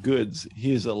King Goods.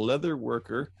 He is a leather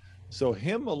worker, so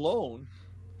him alone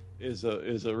is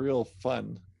a real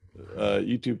fun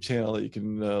YouTube channel that you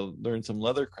can learn some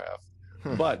leather craft.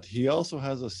 But he also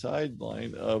has a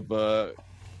sideline of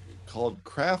called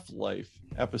Craft Life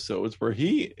episodes where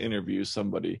he interviews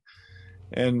somebody.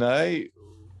 And I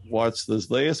watched this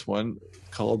latest one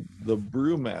called The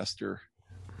Brewmaster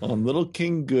on Little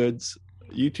King Goods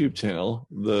YouTube channel.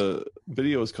 The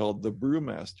video is called The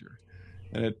Brewmaster.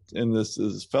 And this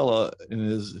is fella in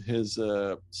his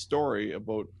story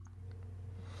about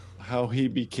how he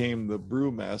became the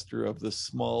brewmaster of this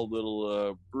small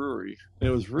little brewery. And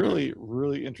it was really,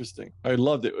 really interesting. I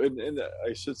loved it. And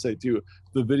I should say too,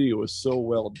 the video was so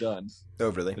well done. Oh,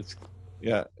 really?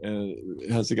 And it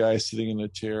has a guy sitting in a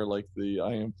chair like the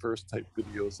I Am First type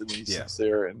videos, and he sits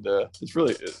there, and it's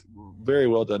really a very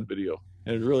well done video.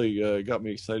 And it really got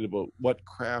me excited about what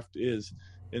craft is.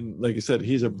 And like I said,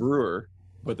 he's a brewer,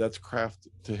 but that's craft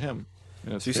to him.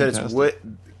 So you said it's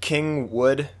King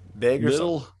Wood Big or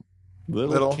something?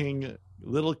 Little King Goods.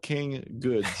 Little King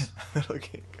Goods.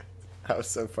 I was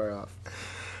so far off.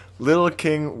 Little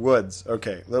King Woods.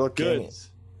 Okay. Little King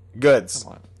Goods.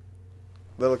 Come on.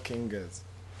 Little King Goods.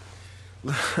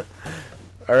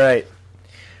 All right.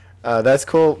 That's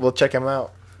cool. We'll check him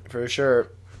out for sure.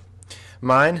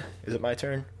 Mine? Is it my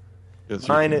turn? Yes,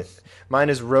 mine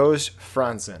is Rose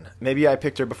Franzen. Maybe I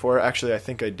picked her before. Actually, I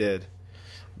think I did.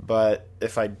 But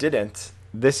if I didn't,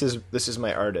 this is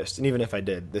my artist. And even if I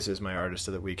did, this is my artist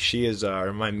of the week. She is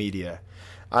my media.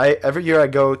 Every year I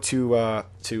go to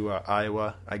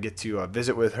Iowa. I get to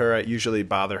visit with her. I usually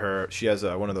bother her. She has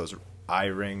one of those eye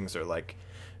rings or like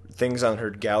things on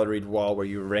her galleried wall where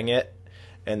you ring it,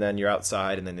 and then you're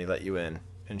outside, and then they let you in.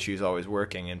 And she's always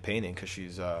working and painting because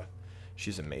she's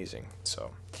amazing.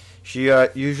 So she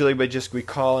usually we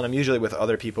call, and I'm usually with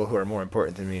other people who are more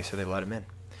important than me, so they let them in.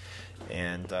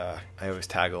 And I always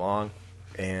tag along.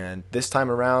 And this time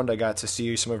around, I got to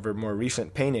see some of her more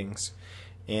recent paintings,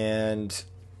 and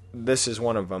this is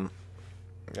one of them.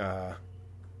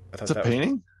 It's a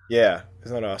painting? Yeah,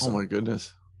 isn't that awesome? Oh my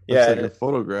goodness! Yeah, like a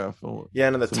photograph. Oh, yeah,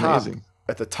 and at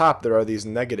the top, there are these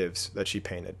negatives that she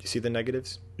painted. You see the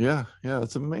negatives? Yeah,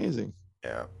 that's amazing.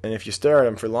 Yeah, and if you stare at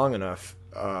them for long enough,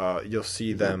 you'll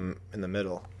see them in the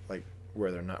middle, like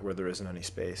where there isn't any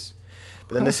space.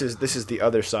 But then this is the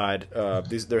other side.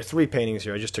 There are 3 paintings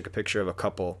here. I just took a picture of a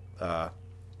couple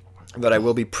that I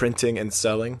will be printing and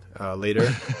selling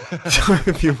later. So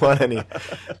if you want any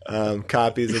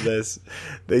copies of this,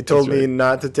 they told me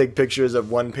not to take pictures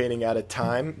of one painting at a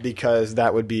time because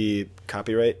that would be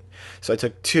copyright. So I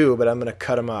took 2, but I'm going to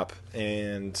cut them up,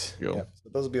 and so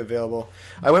those will be available.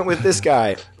 I went with this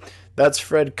guy. That's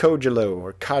Fred Cogelo,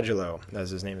 or Cogelo, as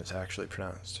his name is actually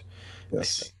pronounced.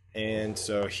 Yes. And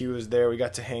so he was there. We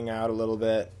got to hang out a little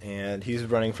bit, and he's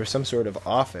running for some sort of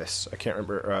office. I can't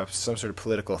remember, some sort of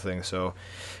political thing. So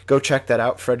go check that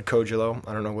out, Fred Cogelo.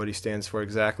 I don't know what he stands for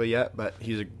exactly yet, but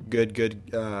he's a good,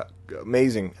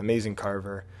 amazing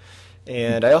carver.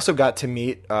 And I also got to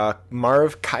meet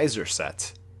Marv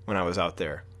Kaiserset when I was out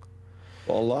there.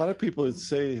 Well, a lot of people would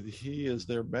say he is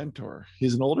their mentor.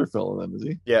 He's an older fellow then, is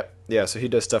he? Yeah. So he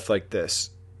does stuff like this.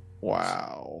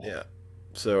 Wow. Yeah.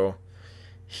 So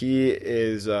he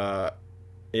is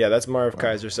that's Marv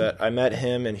Kaiserset. I met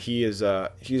him, and he's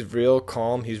real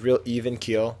calm. He's real even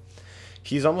keel.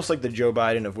 He's almost like the Joe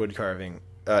Biden of wood carving,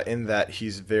 in that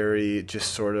he's very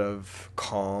just sort of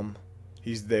calm.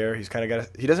 He's there. He's kind of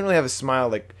he doesn't really have a smile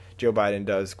like Joe Biden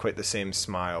does, quite the same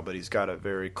smile, but he's got a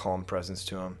very calm presence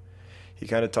to him. He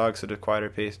kind of talks at a quieter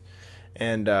pace.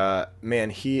 And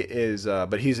man, he is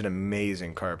but he's an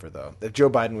amazing carver though. If Joe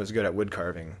Biden was good at wood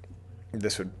carving,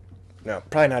 this would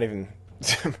probably not even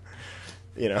similar.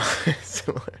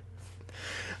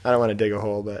 I don't want to dig a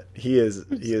hole, but he is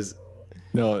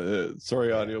no,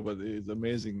 sorry audio, but he's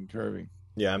amazing carving.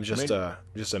 Yeah, I'm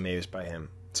just amazed by him.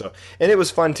 So, and it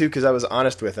was fun too because I was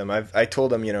honest with him. I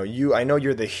told him, I know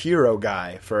you're the hero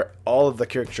guy for all of the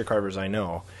caricature carvers I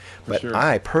know, but sure.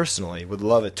 I personally would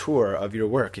love a tour of your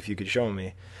work if you could show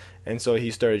me. And so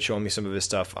he started showing me some of his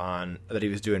stuff that he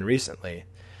was doing recently.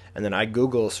 And then I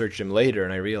Google searched him later,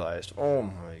 and I realized, oh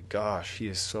my gosh, he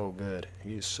is so good.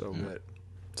 He is so good.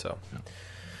 So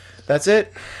that's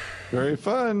it. Very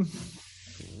fun.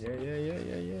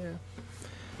 Yeah.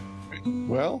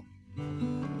 Well,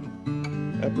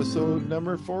 episode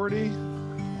number 40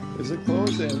 is a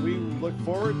close, and we look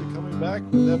forward to coming back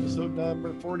with episode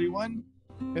number 41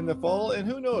 in the fall. And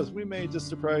who knows, we may just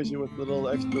surprise you with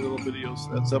extra little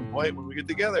videos at some point when we get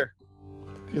together.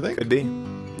 You think? Could be.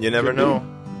 You never know.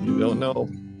 You don't know.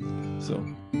 So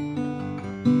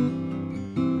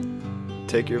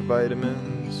take your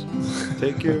vitamins.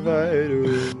 Take your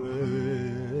vitamins.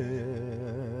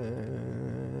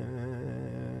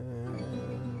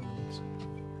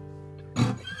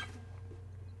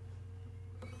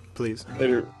 Please.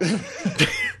 Later.